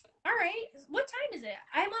right. What time is it?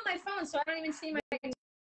 I'm on my phone, so I don't even see my.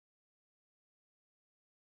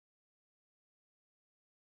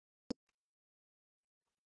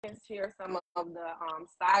 Share some of the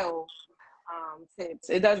style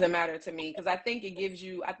tips. It doesn't matter to me, because I think it gives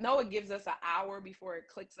us an hour before it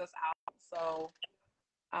clicks us out. So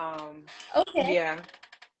okay. Yeah.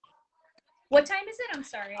 What time is it? I'm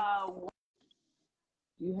sorry. Are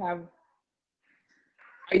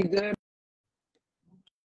you good?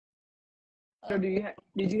 Or did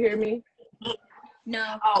you hear me?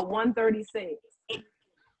 No. Oh, 1:36.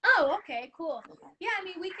 Oh, okay, cool. Yeah, I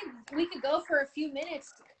mean, we could go for a few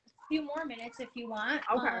more minutes if you want.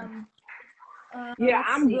 Okay. Yeah,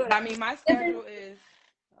 I'm good. I mean, my schedule is,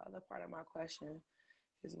 the other part of my question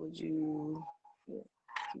is, would you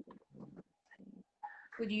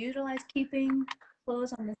utilize keeping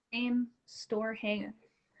clothes on the same store hanger?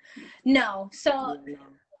 No. So,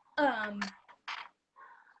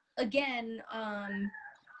 again,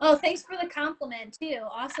 oh, thanks for the compliment too.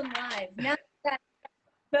 Awesome live. Now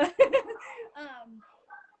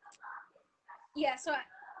yeah, so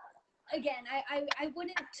again, I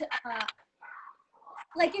wouldn't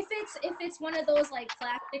like if it's one of those like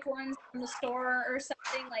plastic ones from the store or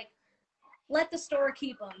something, like let the store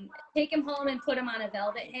keep them. Take them home and put them on a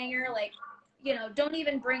velvet hanger. Like, you know, don't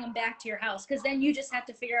even bring them back to your house, because then you just have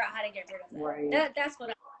to figure out how to get rid of them. Right. That's what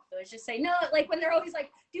I do, is just say no. Like when they're always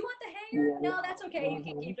like, "Do you want the hanger?" Yeah. No, that's okay. You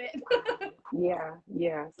can keep it. Yeah.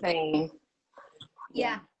 Yeah. Same.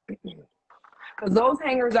 Yeah. Because those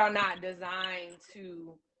hangers are not designed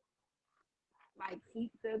to like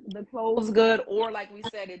keep the clothes good, or like we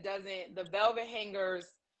said, it doesn't. The velvet hangers,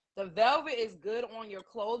 the velvet is good on your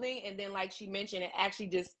clothing, and then like she mentioned, it actually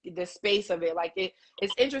just the space of it, like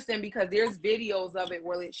it's interesting because there's videos of it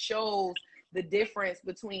where it shows the difference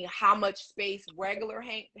between how much space regular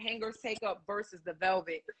hangers take up versus the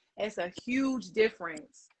velvet. It's a huge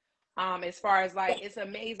difference. As far as like, it's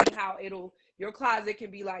amazing how your closet can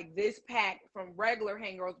be like this packed from regular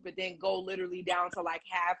hangers, but then go literally down to like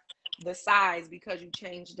half the size because you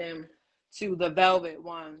changed them to the velvet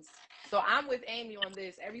ones. So I'm with Amy on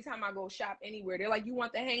this. Every time I go shop anywhere, they're like, "You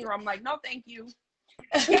want the hanger?" I'm like, "No, thank you."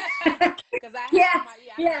 Because I have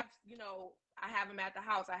I have, I have them at the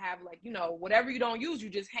house. I have like, whatever you don't use, you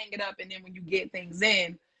just hang it up, and then when you get things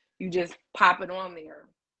in, you just pop it on there.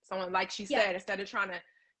 Someone, like she said, instead of trying to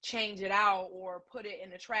change it out or put it in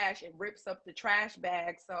the trash, it rips up the trash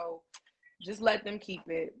bag. So just let them keep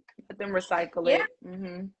it. Let them recycle it.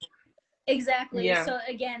 Mm-hmm. Exactly. Yeah. So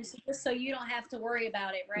again, so you don't have to worry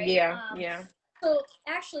about it, right? Yeah. Yeah. So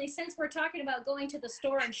actually, since we're talking about going to the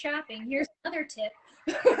store and shopping, here's another tip.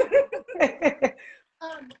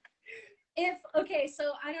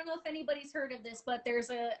 So I don't know if anybody's heard of this, but there's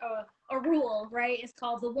a rule, right? It's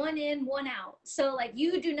called the one in, one out. So like,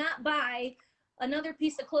 you do not buy another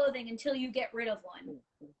piece of clothing until you get rid of one.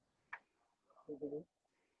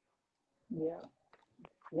 Yeah.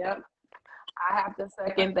 Yep. I have to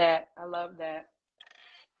second that. I love that.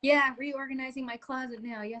 Yeah, reorganizing my closet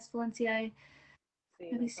now. Yes, Valencia.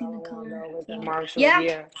 Have you seen the color? Marshall, yeah.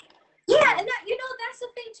 Yeah, and that, that's the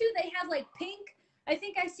thing too. They have like pink. I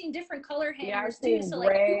think I've seen different color hangers too. So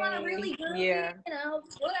like, if you want to really girly,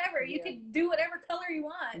 whatever, you could do whatever color you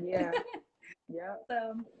want. Yeah. Yeah.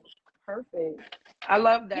 So Perfect. I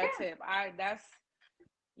love that tip. And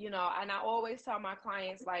I always tell my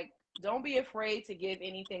clients, like, don't be afraid to give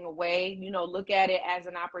anything away. Look at it as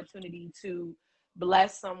an opportunity to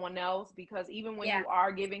bless someone else, because even when you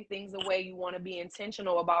are giving things away, you want to be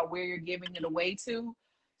intentional about where you're giving it away to.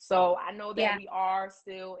 So I know that we are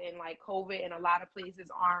still in like COVID, and a lot of places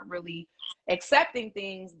aren't really accepting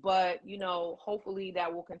things, but hopefully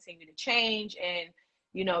that will continue to change. And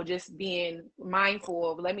just being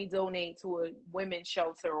mindful of, let me donate to a women's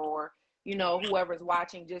shelter, or whoever's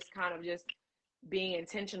watching, just kind of just being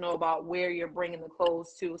intentional about where you're bringing the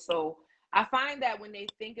clothes to. So I find that when they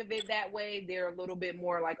think of it that way, they're a little bit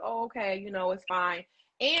more like, "Oh, okay, it's fine."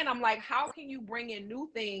 And I'm like, how can you bring in new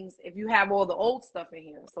things if you have all the old stuff in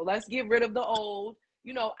here? So let's get rid of the old,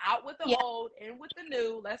 out with the old, in with the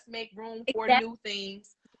new. Let's make room for new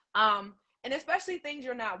things. And especially things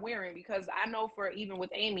you're not wearing, because I know, for even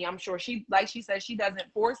with Amy, I'm sure she, like she said, she doesn't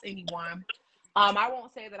force anyone. I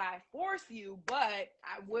won't say that I force you, but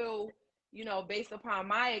I will, based upon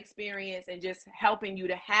my experience and just helping you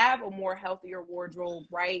to have a more healthier wardrobe,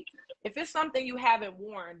 right? If it's something you haven't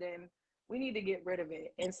worn, then we need to get rid of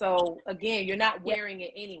it. And so again, you're not wearing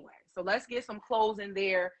it anyway. So let's get some clothes in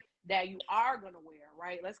there that you are going to wear,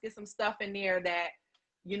 right? Let's get some stuff in there that,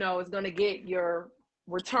 is going to get your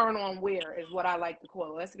return on wear, is what I like to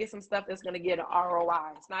call it. Let's get some stuff that's going to get an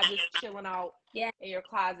ROI. It's not just chilling out in your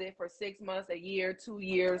closet for 6 months, a year, 2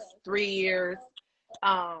 years, 3 years.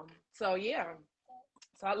 So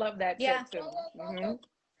I love that tip too. Mm-hmm.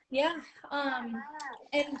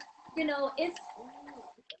 And if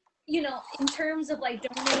in terms of like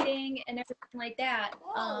donating and everything like that,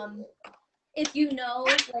 if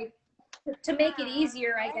like, to make it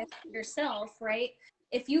easier, I guess, for yourself, right?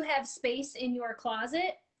 If you have space in your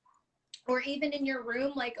closet or even in your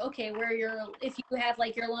room, like, okay, if you have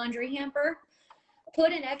like your laundry hamper,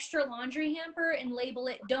 put an extra laundry hamper and label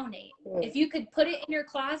it donate. If you could put it in your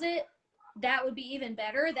closet, that would be even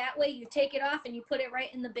better. That way you take it off and you put it right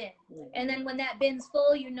in the bin. And then when that bin's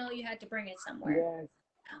full, you had to bring it somewhere.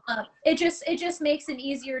 It just makes an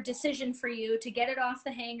easier decision for you to get it off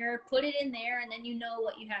the hanger, put it in there, and then you know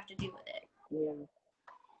what you have to do with it.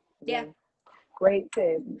 Yeah. Great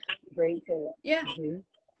tip. Yeah. Mm-hmm.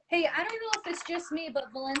 Hey, I don't know if it's just me,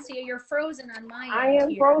 but Valencia, you're frozen on my end. I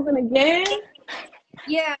am frozen again?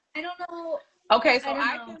 Yeah, I don't know. Okay, so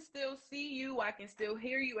I can still see you, I can still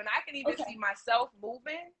hear you, and I can even see myself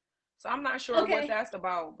moving. So I'm not sure what Okay. that's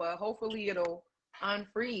about, but hopefully it'll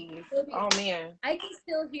unfreeze. Oh man. I can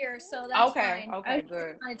still hear, so that's Okay, fine. I okay, just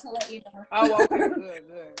good. wanted to let you Oh, okay, know. good,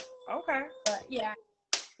 good. Okay. But yeah.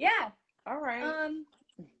 Yeah. All right.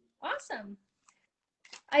 Awesome.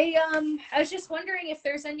 I was just wondering if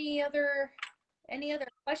there's any other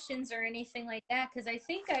questions or anything like that, because I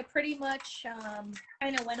think I pretty much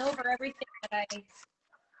kind of went over everything that I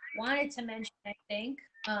wanted to mention, I think.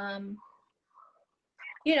 I'm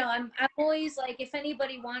always like, if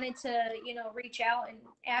anybody wanted to, reach out and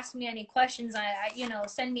ask me any questions,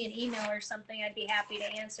 send me an email or something, I'd be happy to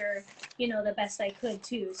answer, the best I could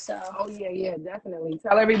too. So. Oh yeah, yeah, definitely.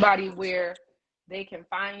 Tell everybody where they can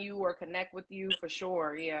find you or connect with you for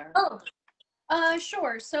sure. Yeah. Oh,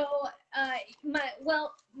 sure. So,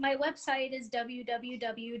 my website is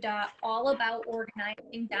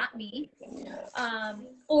www.allaboutorganizing.me.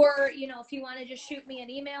 Or, if you want to just shoot me an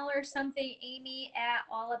email or something,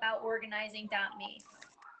 amy@allaboutorganizing.me.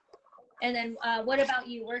 And then, what about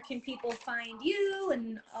you? Where can people find you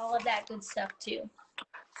and all of that good stuff too?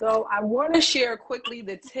 So I want to share quickly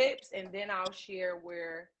the tips, and then I'll share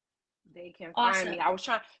where they can find me. Awesome. I was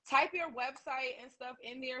trying to type your website and stuff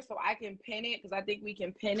in there so I can pin it, because I think we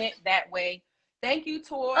can pin it that way. Thank you,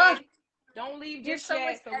 Toy. Oh, Don't leave you're just so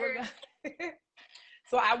much yet. So we're better. gonna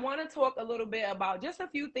so I want to talk a little bit about just a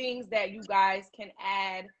few things that you guys can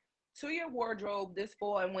add to your wardrobe this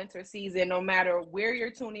fall and winter season, no matter where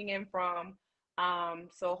you're tuning in from.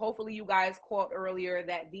 So hopefully you guys caught earlier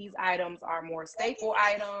that these items are more staple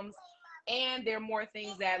items, and they're more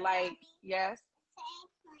things that, like, yes,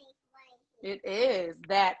 it is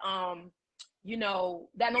that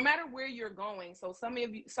that no matter where you're going. So some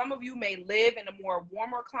of you may live in a more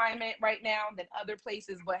warmer climate right now than other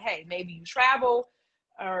places, but hey, maybe you travel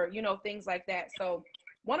or things like that. So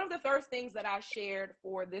one of the first things that I shared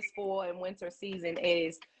for this fall and winter season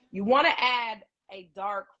is you want to add a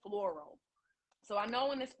dark floral. So I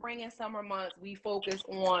know in the spring and summer months, we focus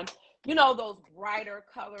on, those brighter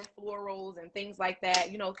color florals and things like that,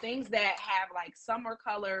 things that have like summer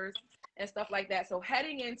colors and stuff like that. So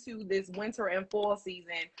heading into this winter and fall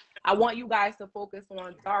season, I want you guys to focus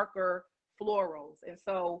on darker florals. And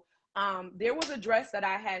so there was a dress that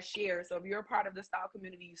I had shared. So if you're a part of the style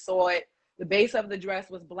community, you saw it. The base of the dress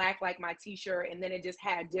was black, like my t-shirt, and then it just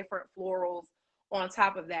had different florals on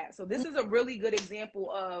top of that. So this is a really good example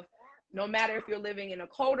of, no matter if you're living in a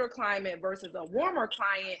colder climate versus a warmer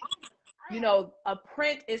climate, a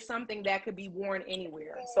print is something that could be worn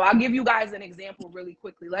anywhere. So I'll give you guys an example really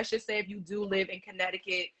quickly. Let's just say if you do live in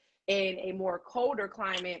Connecticut in a more colder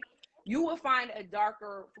climate, you will find a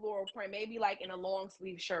darker floral print, maybe like in a long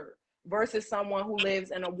sleeve shirt, versus someone who lives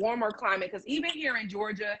in a warmer climate. Because even here in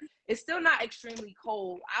Georgia, it's still not extremely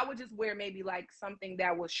cold. I would just wear maybe like something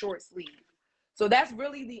that was short sleeve. So that's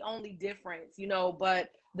really the only difference, but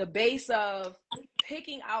the base of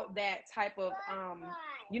picking out that type of,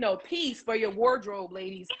 piece for your wardrobe,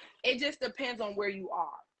 ladies, it just depends on where you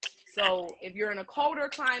are. So if you're in a colder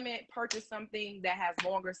climate, purchase something that has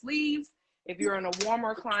longer sleeves. If you're in a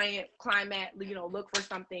warmer climate, look for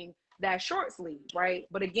something that's short sleeve, right?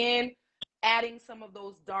 But again, adding some of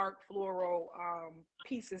those dark floral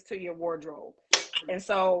pieces to your wardrobe. And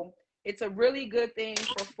so it's a really good thing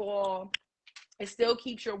for fall. It still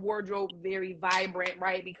keeps your wardrobe very vibrant,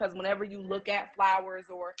 right? Because whenever you look at flowers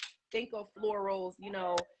or think of florals,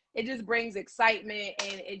 it just brings excitement,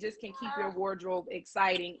 and it just can keep your wardrobe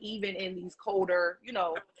exciting even in these colder,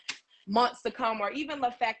 months to come, or even the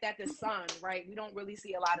fact that the sun, right? We don't really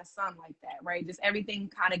see a lot of sun like that, right? Just everything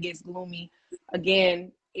kind of gets gloomy.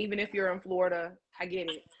 Again, even if you're in Florida, I get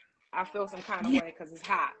it. I feel some kind of way because it's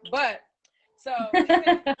hot. But so,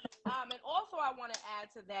 and also I want to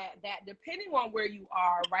add to that depending on where you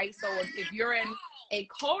are, right? So if you're in a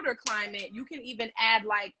colder climate, you can even add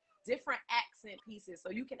like different accent pieces.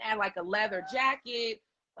 So you can add like a leather jacket,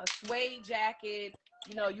 a suede jacket,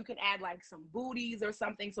 you can add like some booties or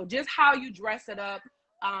something. So just how you dress it up,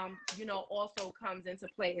 also comes into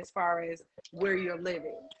play as far as where you're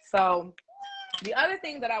living. So the other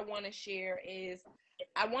thing that I want to share is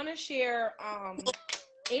I want to share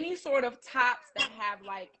any sort of tops that have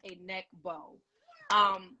like a neck bow.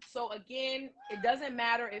 So again, it doesn't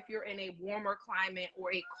matter if you're in a warmer climate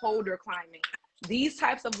or a colder climate. These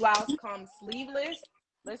types of blouses come sleeveless.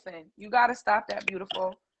 Listen, you got to stop that,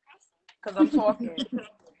 beautiful, because I'm talking.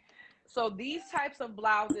 So these types of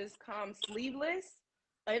blouses come sleeveless.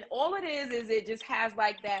 And all it is it just has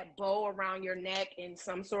like that bow around your neck in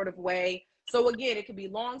some sort of way. So again, it could be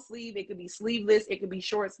long sleeve, it could be sleeveless, it could be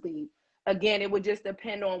short sleeve. Again, it would just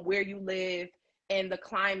depend on where you live and the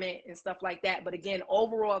climate and stuff like that. But again,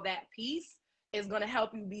 overall, that piece is going to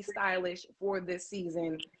help you be stylish for this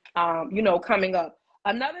season, coming up.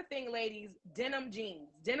 Another thing, ladies, denim jeans.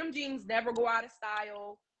 Denim jeans never go out of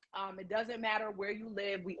style. It doesn't matter where you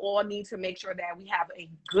live. We all need to make sure that we have a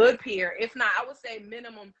good pair. If not, I would say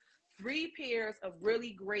minimum 3 pairs of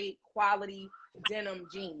really great quality denim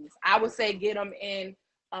jeans. I would say get them in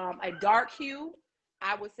a dark hue.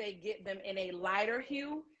 I would say get them in a lighter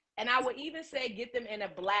hue. And I would even say get them in a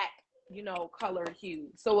black, colored hue.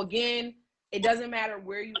 So again, it doesn't matter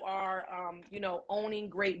where you are, owning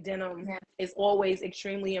great denim is always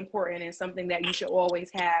extremely important and something that you should always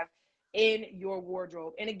have in your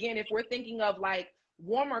wardrobe. And again, if we're thinking of like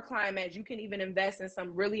warmer climates, you can even invest in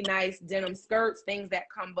some really nice denim skirts, things that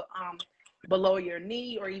come below your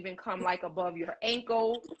knee or even come like above your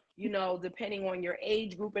ankle, depending on your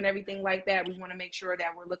age group and everything like that. We want to make sure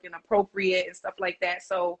that we're looking appropriate and stuff like that.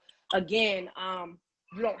 So again,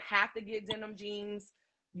 you don't have to get denim jeans.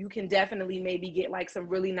 You can definitely maybe get like some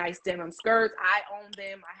really nice denim skirts. I own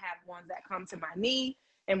them. I have ones that come to my knee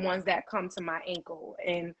and ones that come to my ankle.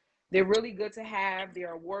 And they're really good to have.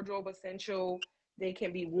 They're a wardrobe essential. They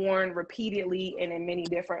can be worn repeatedly and in many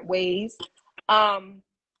different ways. And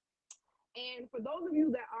for those of you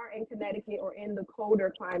that are in Connecticut or in the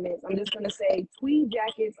colder climates, I'm just going to say tweed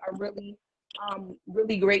jackets are really,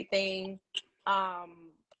 really great thing.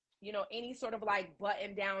 Any sort of like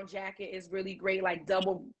button down jacket is really great, like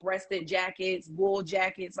double breasted jackets, wool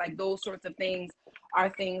jackets, like those sorts of things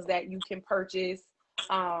are things that you can purchase.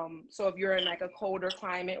 So if you're in like a colder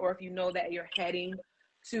climate, or if you know that you're heading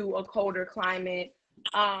to a colder climate,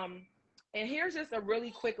 and here's just a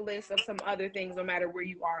really quick list of some other things, no matter where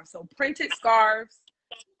you are. So printed scarves,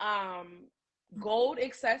 gold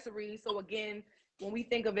accessories. So again, when we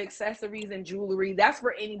think of accessories and jewelry, that's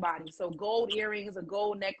for anybody. So gold earrings, a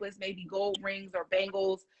gold necklace, maybe gold rings or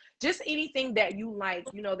bangles, just anything that you like.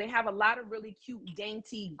 They have a lot of really cute,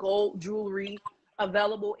 dainty gold jewelry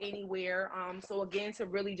available anywhere. So again, to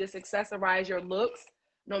really just accessorize your looks,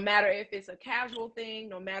 no matter if it's a casual thing,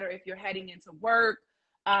 no matter if you're heading into work,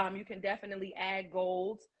 you can definitely add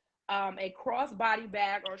gold. A crossbody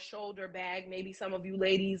bag or shoulder bag. Maybe some of you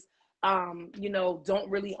ladies don't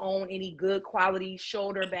really own any good quality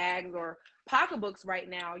shoulder bags or pocketbooks right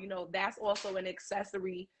now. That's also an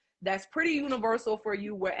accessory that's pretty universal for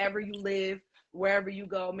you wherever you live, wherever you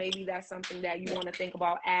go. Maybe that's something that you want to think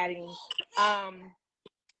about adding.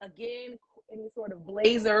 Again, any sort of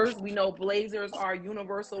blazers. We know blazers are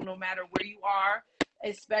universal no matter where you are,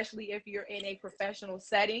 especially if you're in a professional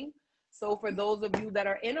setting. So for those of you that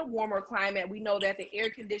are in a warmer climate, we know that the air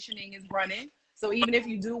conditioning is running. So even if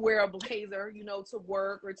you do wear a blazer, to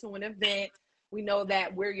work or to an event, we know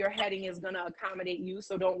that where you're heading is going to accommodate you.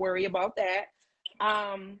 So don't worry about that.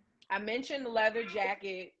 I mentioned the leather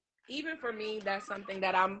jacket. Even for me, that's something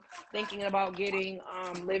that I'm thinking about getting,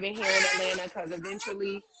 living here in Atlanta, because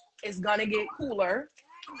eventually it's going to get cooler.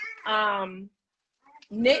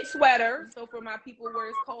 Knit sweaters. So for my people where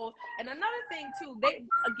it's cold. And another thing too,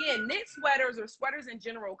 knit sweaters or sweaters in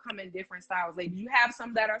general come in different styles. Like you have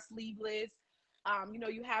some that are sleeveless.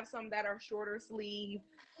 You have some that are shorter sleeve.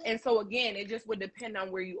 And so again, it just would depend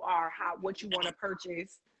on where you are, what you want to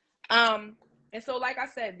purchase. And so, like I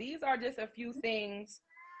said, these are just a few things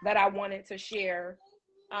that I wanted to share.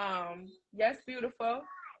 Yes, beautiful.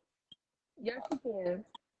 Yes, you can.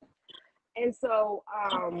 And so,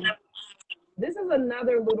 this is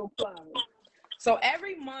another little plug. So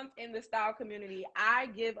every month in the style community, I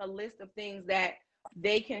give a list of things that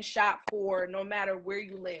they can shop for no matter where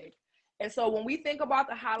you live. And so when we think about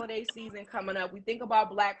the holiday season coming up, we think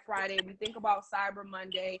about Black Friday, we think about Cyber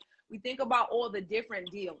Monday, we think about all the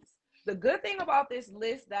different deals. The good thing about this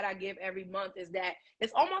list that I give every month is that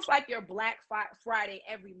it's almost like your Black Friday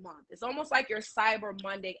every month. It's almost like your Cyber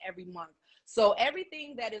Monday every month. So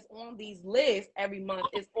everything that is on these lists every month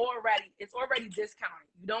is already discounted.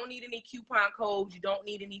 You don't need any coupon codes. You don't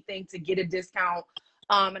need anything to get a discount.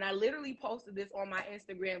 And I literally posted this on my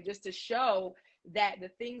Instagram just to show that the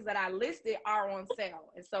things that I listed are on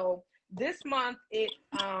sale. And so this month it's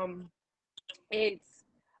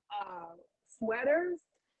sweaters.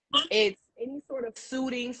 It's any sort of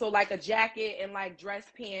suiting, so like a jacket and like dress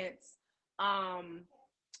pants.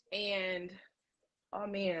 And oh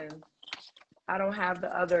man, I don't have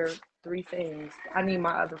the other 3 things. I need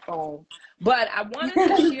my other phone. But I wanted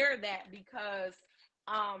to share that because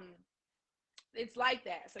it's like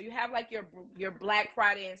that. So you have like your Black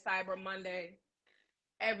Friday and Cyber Monday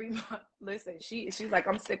every month. Listen, she's like,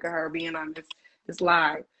 I'm sick of her being on this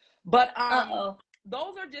live. But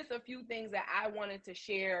those are just a few things that I wanted to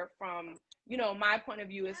share from, my point of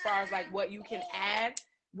view as far as like what you can add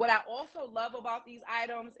what I also love about these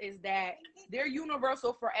items is that they're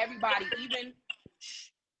universal for everybody,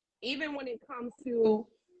 even when it comes to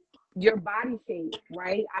your body shape,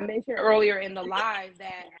 right? I mentioned earlier in the live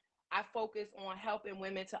that I focus on helping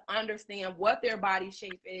women to understand what their body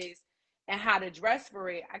shape is and how to dress for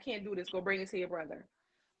it. I can't do this. Go bring it to your brother.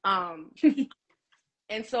 Um,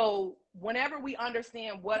 and so whenever we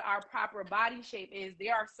understand what our proper body shape is,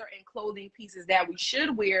 there are certain clothing pieces that we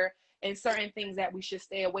should wear and certain things that we should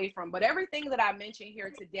stay away from. But everything that I mentioned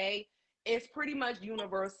here today is pretty much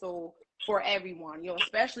universal for everyone,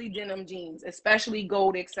 especially denim jeans, especially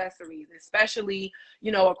gold accessories, especially, a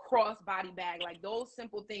crossbody bag, like those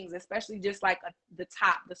simple things, especially just like the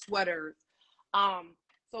top, the sweaters.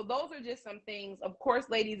 So those are just some things. Of course,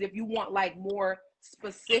 ladies, if you want like more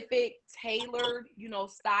specific, tailored,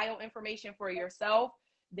 style information for yourself,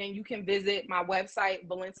 then you can visit my website,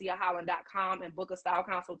 valenciaholland.com, and book a style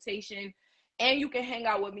consultation. And you can hang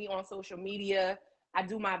out with me on social media. I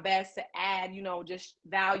do my best to add, just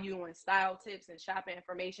value and style tips and shopping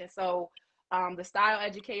information. So the Style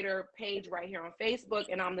Educator page right here on Facebook,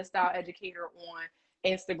 and I'm the Style Educator on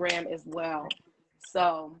Instagram as well.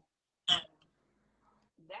 So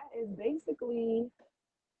that is basically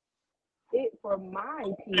it for my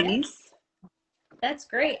piece. That's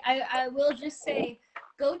great. I will just say,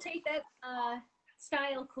 go take that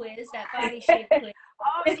style quiz, that body shape quiz.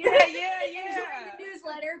 Oh, yeah. Join the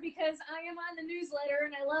newsletter, because I am on the newsletter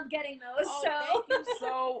and I love getting those. Thank you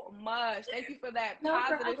so much. Thank you for that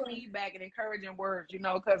positive feedback and encouraging words,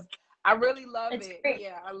 because I really love it. Great.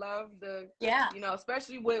 Yeah, I love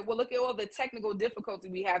especially with, look at all the technical difficulty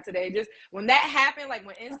we have today. Just when that happened, like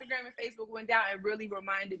when Instagram and Facebook went down, it really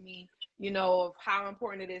reminded me, of how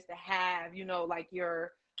important it is to have, like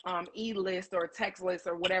your e-list or text list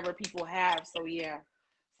or whatever people have. So make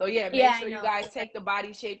sure you guys take the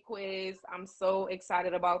body shape quiz. I'm so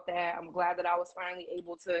excited about that. I'm glad that I was finally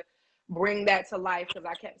able to bring that to life, because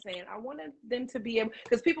I kept saying I wanted them to be able,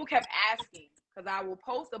 because people kept asking, because I will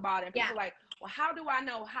post about it and people are like, well, how do I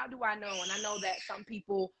know? How do I know? And I know that some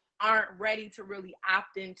people aren't ready to really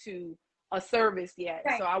opt into a service yet.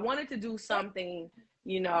 Right. So I wanted to do something,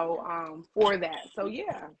 for that. So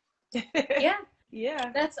yeah.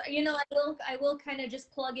 Yeah. That's, I will kind of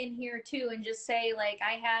just plug in here too and just say, like,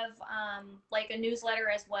 I have like a newsletter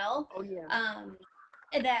as well. Oh yeah.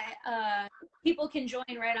 That people can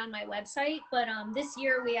join right on my website. But this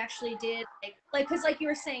year we actually did because like you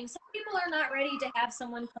were saying, some people are not ready to have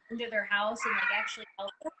someone come into their house and like actually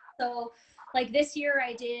help them. So like this year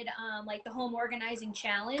I did like the home organizing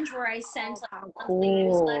challenge, where I sent a monthly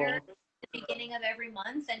newsletter at the beginning of every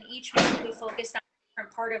month, and each month we focused on a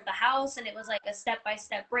different part of the house, and it was like a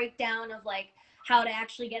step-by-step breakdown of like how to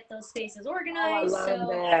actually get those spaces organized. I love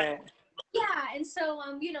that. Yeah, and so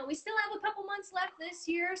we still have a couple months left this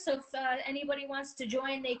year, so if anybody wants to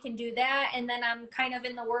join, they can do that. And then I'm kind of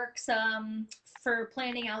in the works for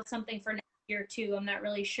planning out something for next year too. I'm not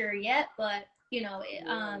really sure yet, but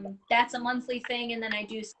that's a monthly thing, and then I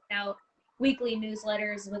do send out weekly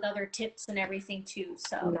newsletters with other tips and everything too.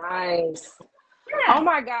 So nice. Yeah. Oh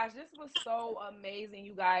my gosh, this was so amazing,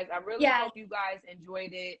 you guys. I really hope you guys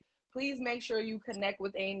enjoyed it. Please make sure you connect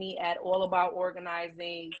with Amy at All About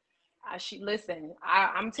Organizing.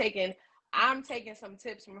 I'm taking some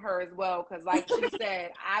tips from her as well, because like she said,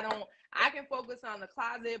 I can focus on the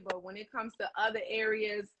closet, but when it comes to other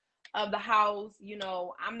areas of the house,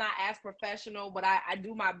 I'm not as professional, but I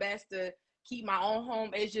do my best to keep my own home.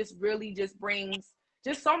 It just really just brings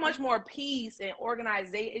just so much more peace and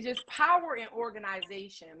organization. It's just power and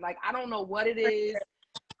organization. Like, I don't know what it is.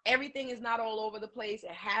 Everything is not all over the place. It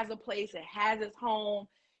has a place. It has its home.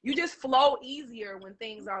 You just flow easier when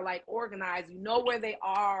things are like organized. You know where they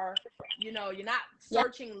are. You're not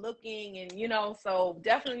searching, looking, and so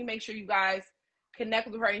definitely make sure you guys connect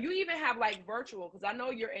with her. And you even have like virtual, because I know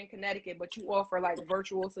you're in Connecticut, but you offer like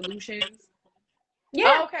virtual solutions.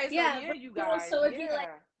 Yeah. Oh, okay. So yeah, you guys. So it'd be like,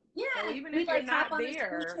 so even if you're not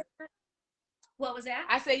there. What was that?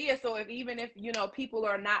 I say, yeah, so even if people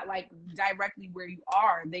are not like directly where you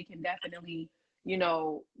are, they can definitely,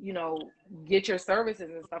 get your services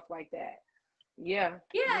and stuff like that. Yeah.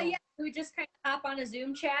 We just kind of hop on a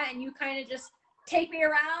Zoom chat, and you kind of just take me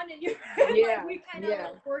around, and you we kind of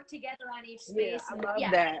like work together on each space. I love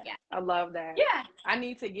that. Yeah. I love that. Yeah. I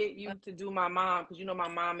need to get you to do my mom, because my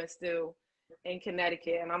mom is still in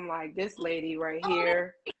Connecticut, and I'm like, this lady right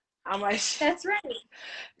here. I'm like, that's right. But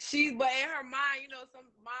in her mind, some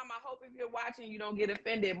mom, I hope if you're watching, you don't get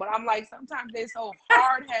offended. But I'm like, sometimes they're so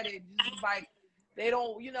hard-headed. Just like, They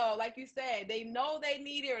don't, you know, like you said, they know they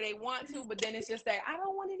need it or they want to, but then it's just that I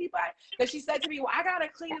don't want anybody. Because she said to me, well, I got to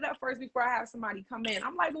clean it up first before I have somebody come in.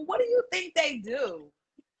 I'm like, well, what do you think they do?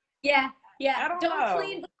 Yeah. I don't Don't know.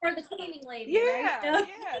 clean before the cleaning lady, Yeah, right?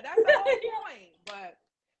 yeah, that's the whole point. But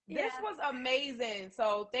this Yeah. was amazing.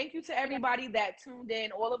 So thank you to everybody that tuned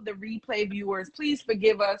in, all of the replay viewers. Please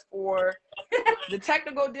forgive us for the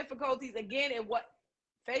technical difficulties. Again, what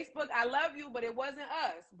Facebook, I love you, but it wasn't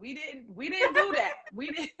us. We didn't do that. We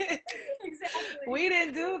didn't Exactly. we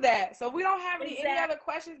didn't do that. So we don't have any Exactly. other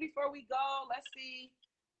questions before we go. Let's see.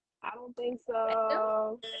 I don't think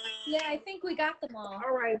so. Yeah, I think we got them all.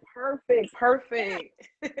 All right, perfect.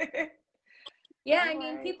 Yeah, I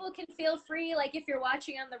mean, people can feel free, like if you're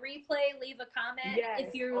watching on the replay, leave a comment. Yes.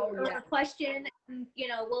 If you have a question, you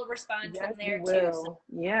know, we'll respond from there too. So.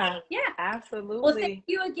 Yeah. Yeah. Absolutely. Well, thank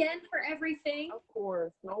you again for everything. Of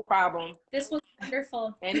course, no problem. This was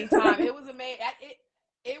wonderful. Anytime. It was amazing.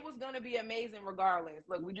 It was going to be amazing regardless.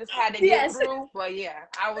 Look, we just had to get through. But yeah,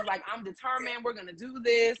 I was like, I'm determined. We're going to do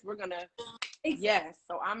this. We're going to. Yes.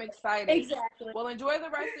 So I'm excited. Exactly. Well, enjoy the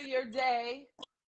rest of your day.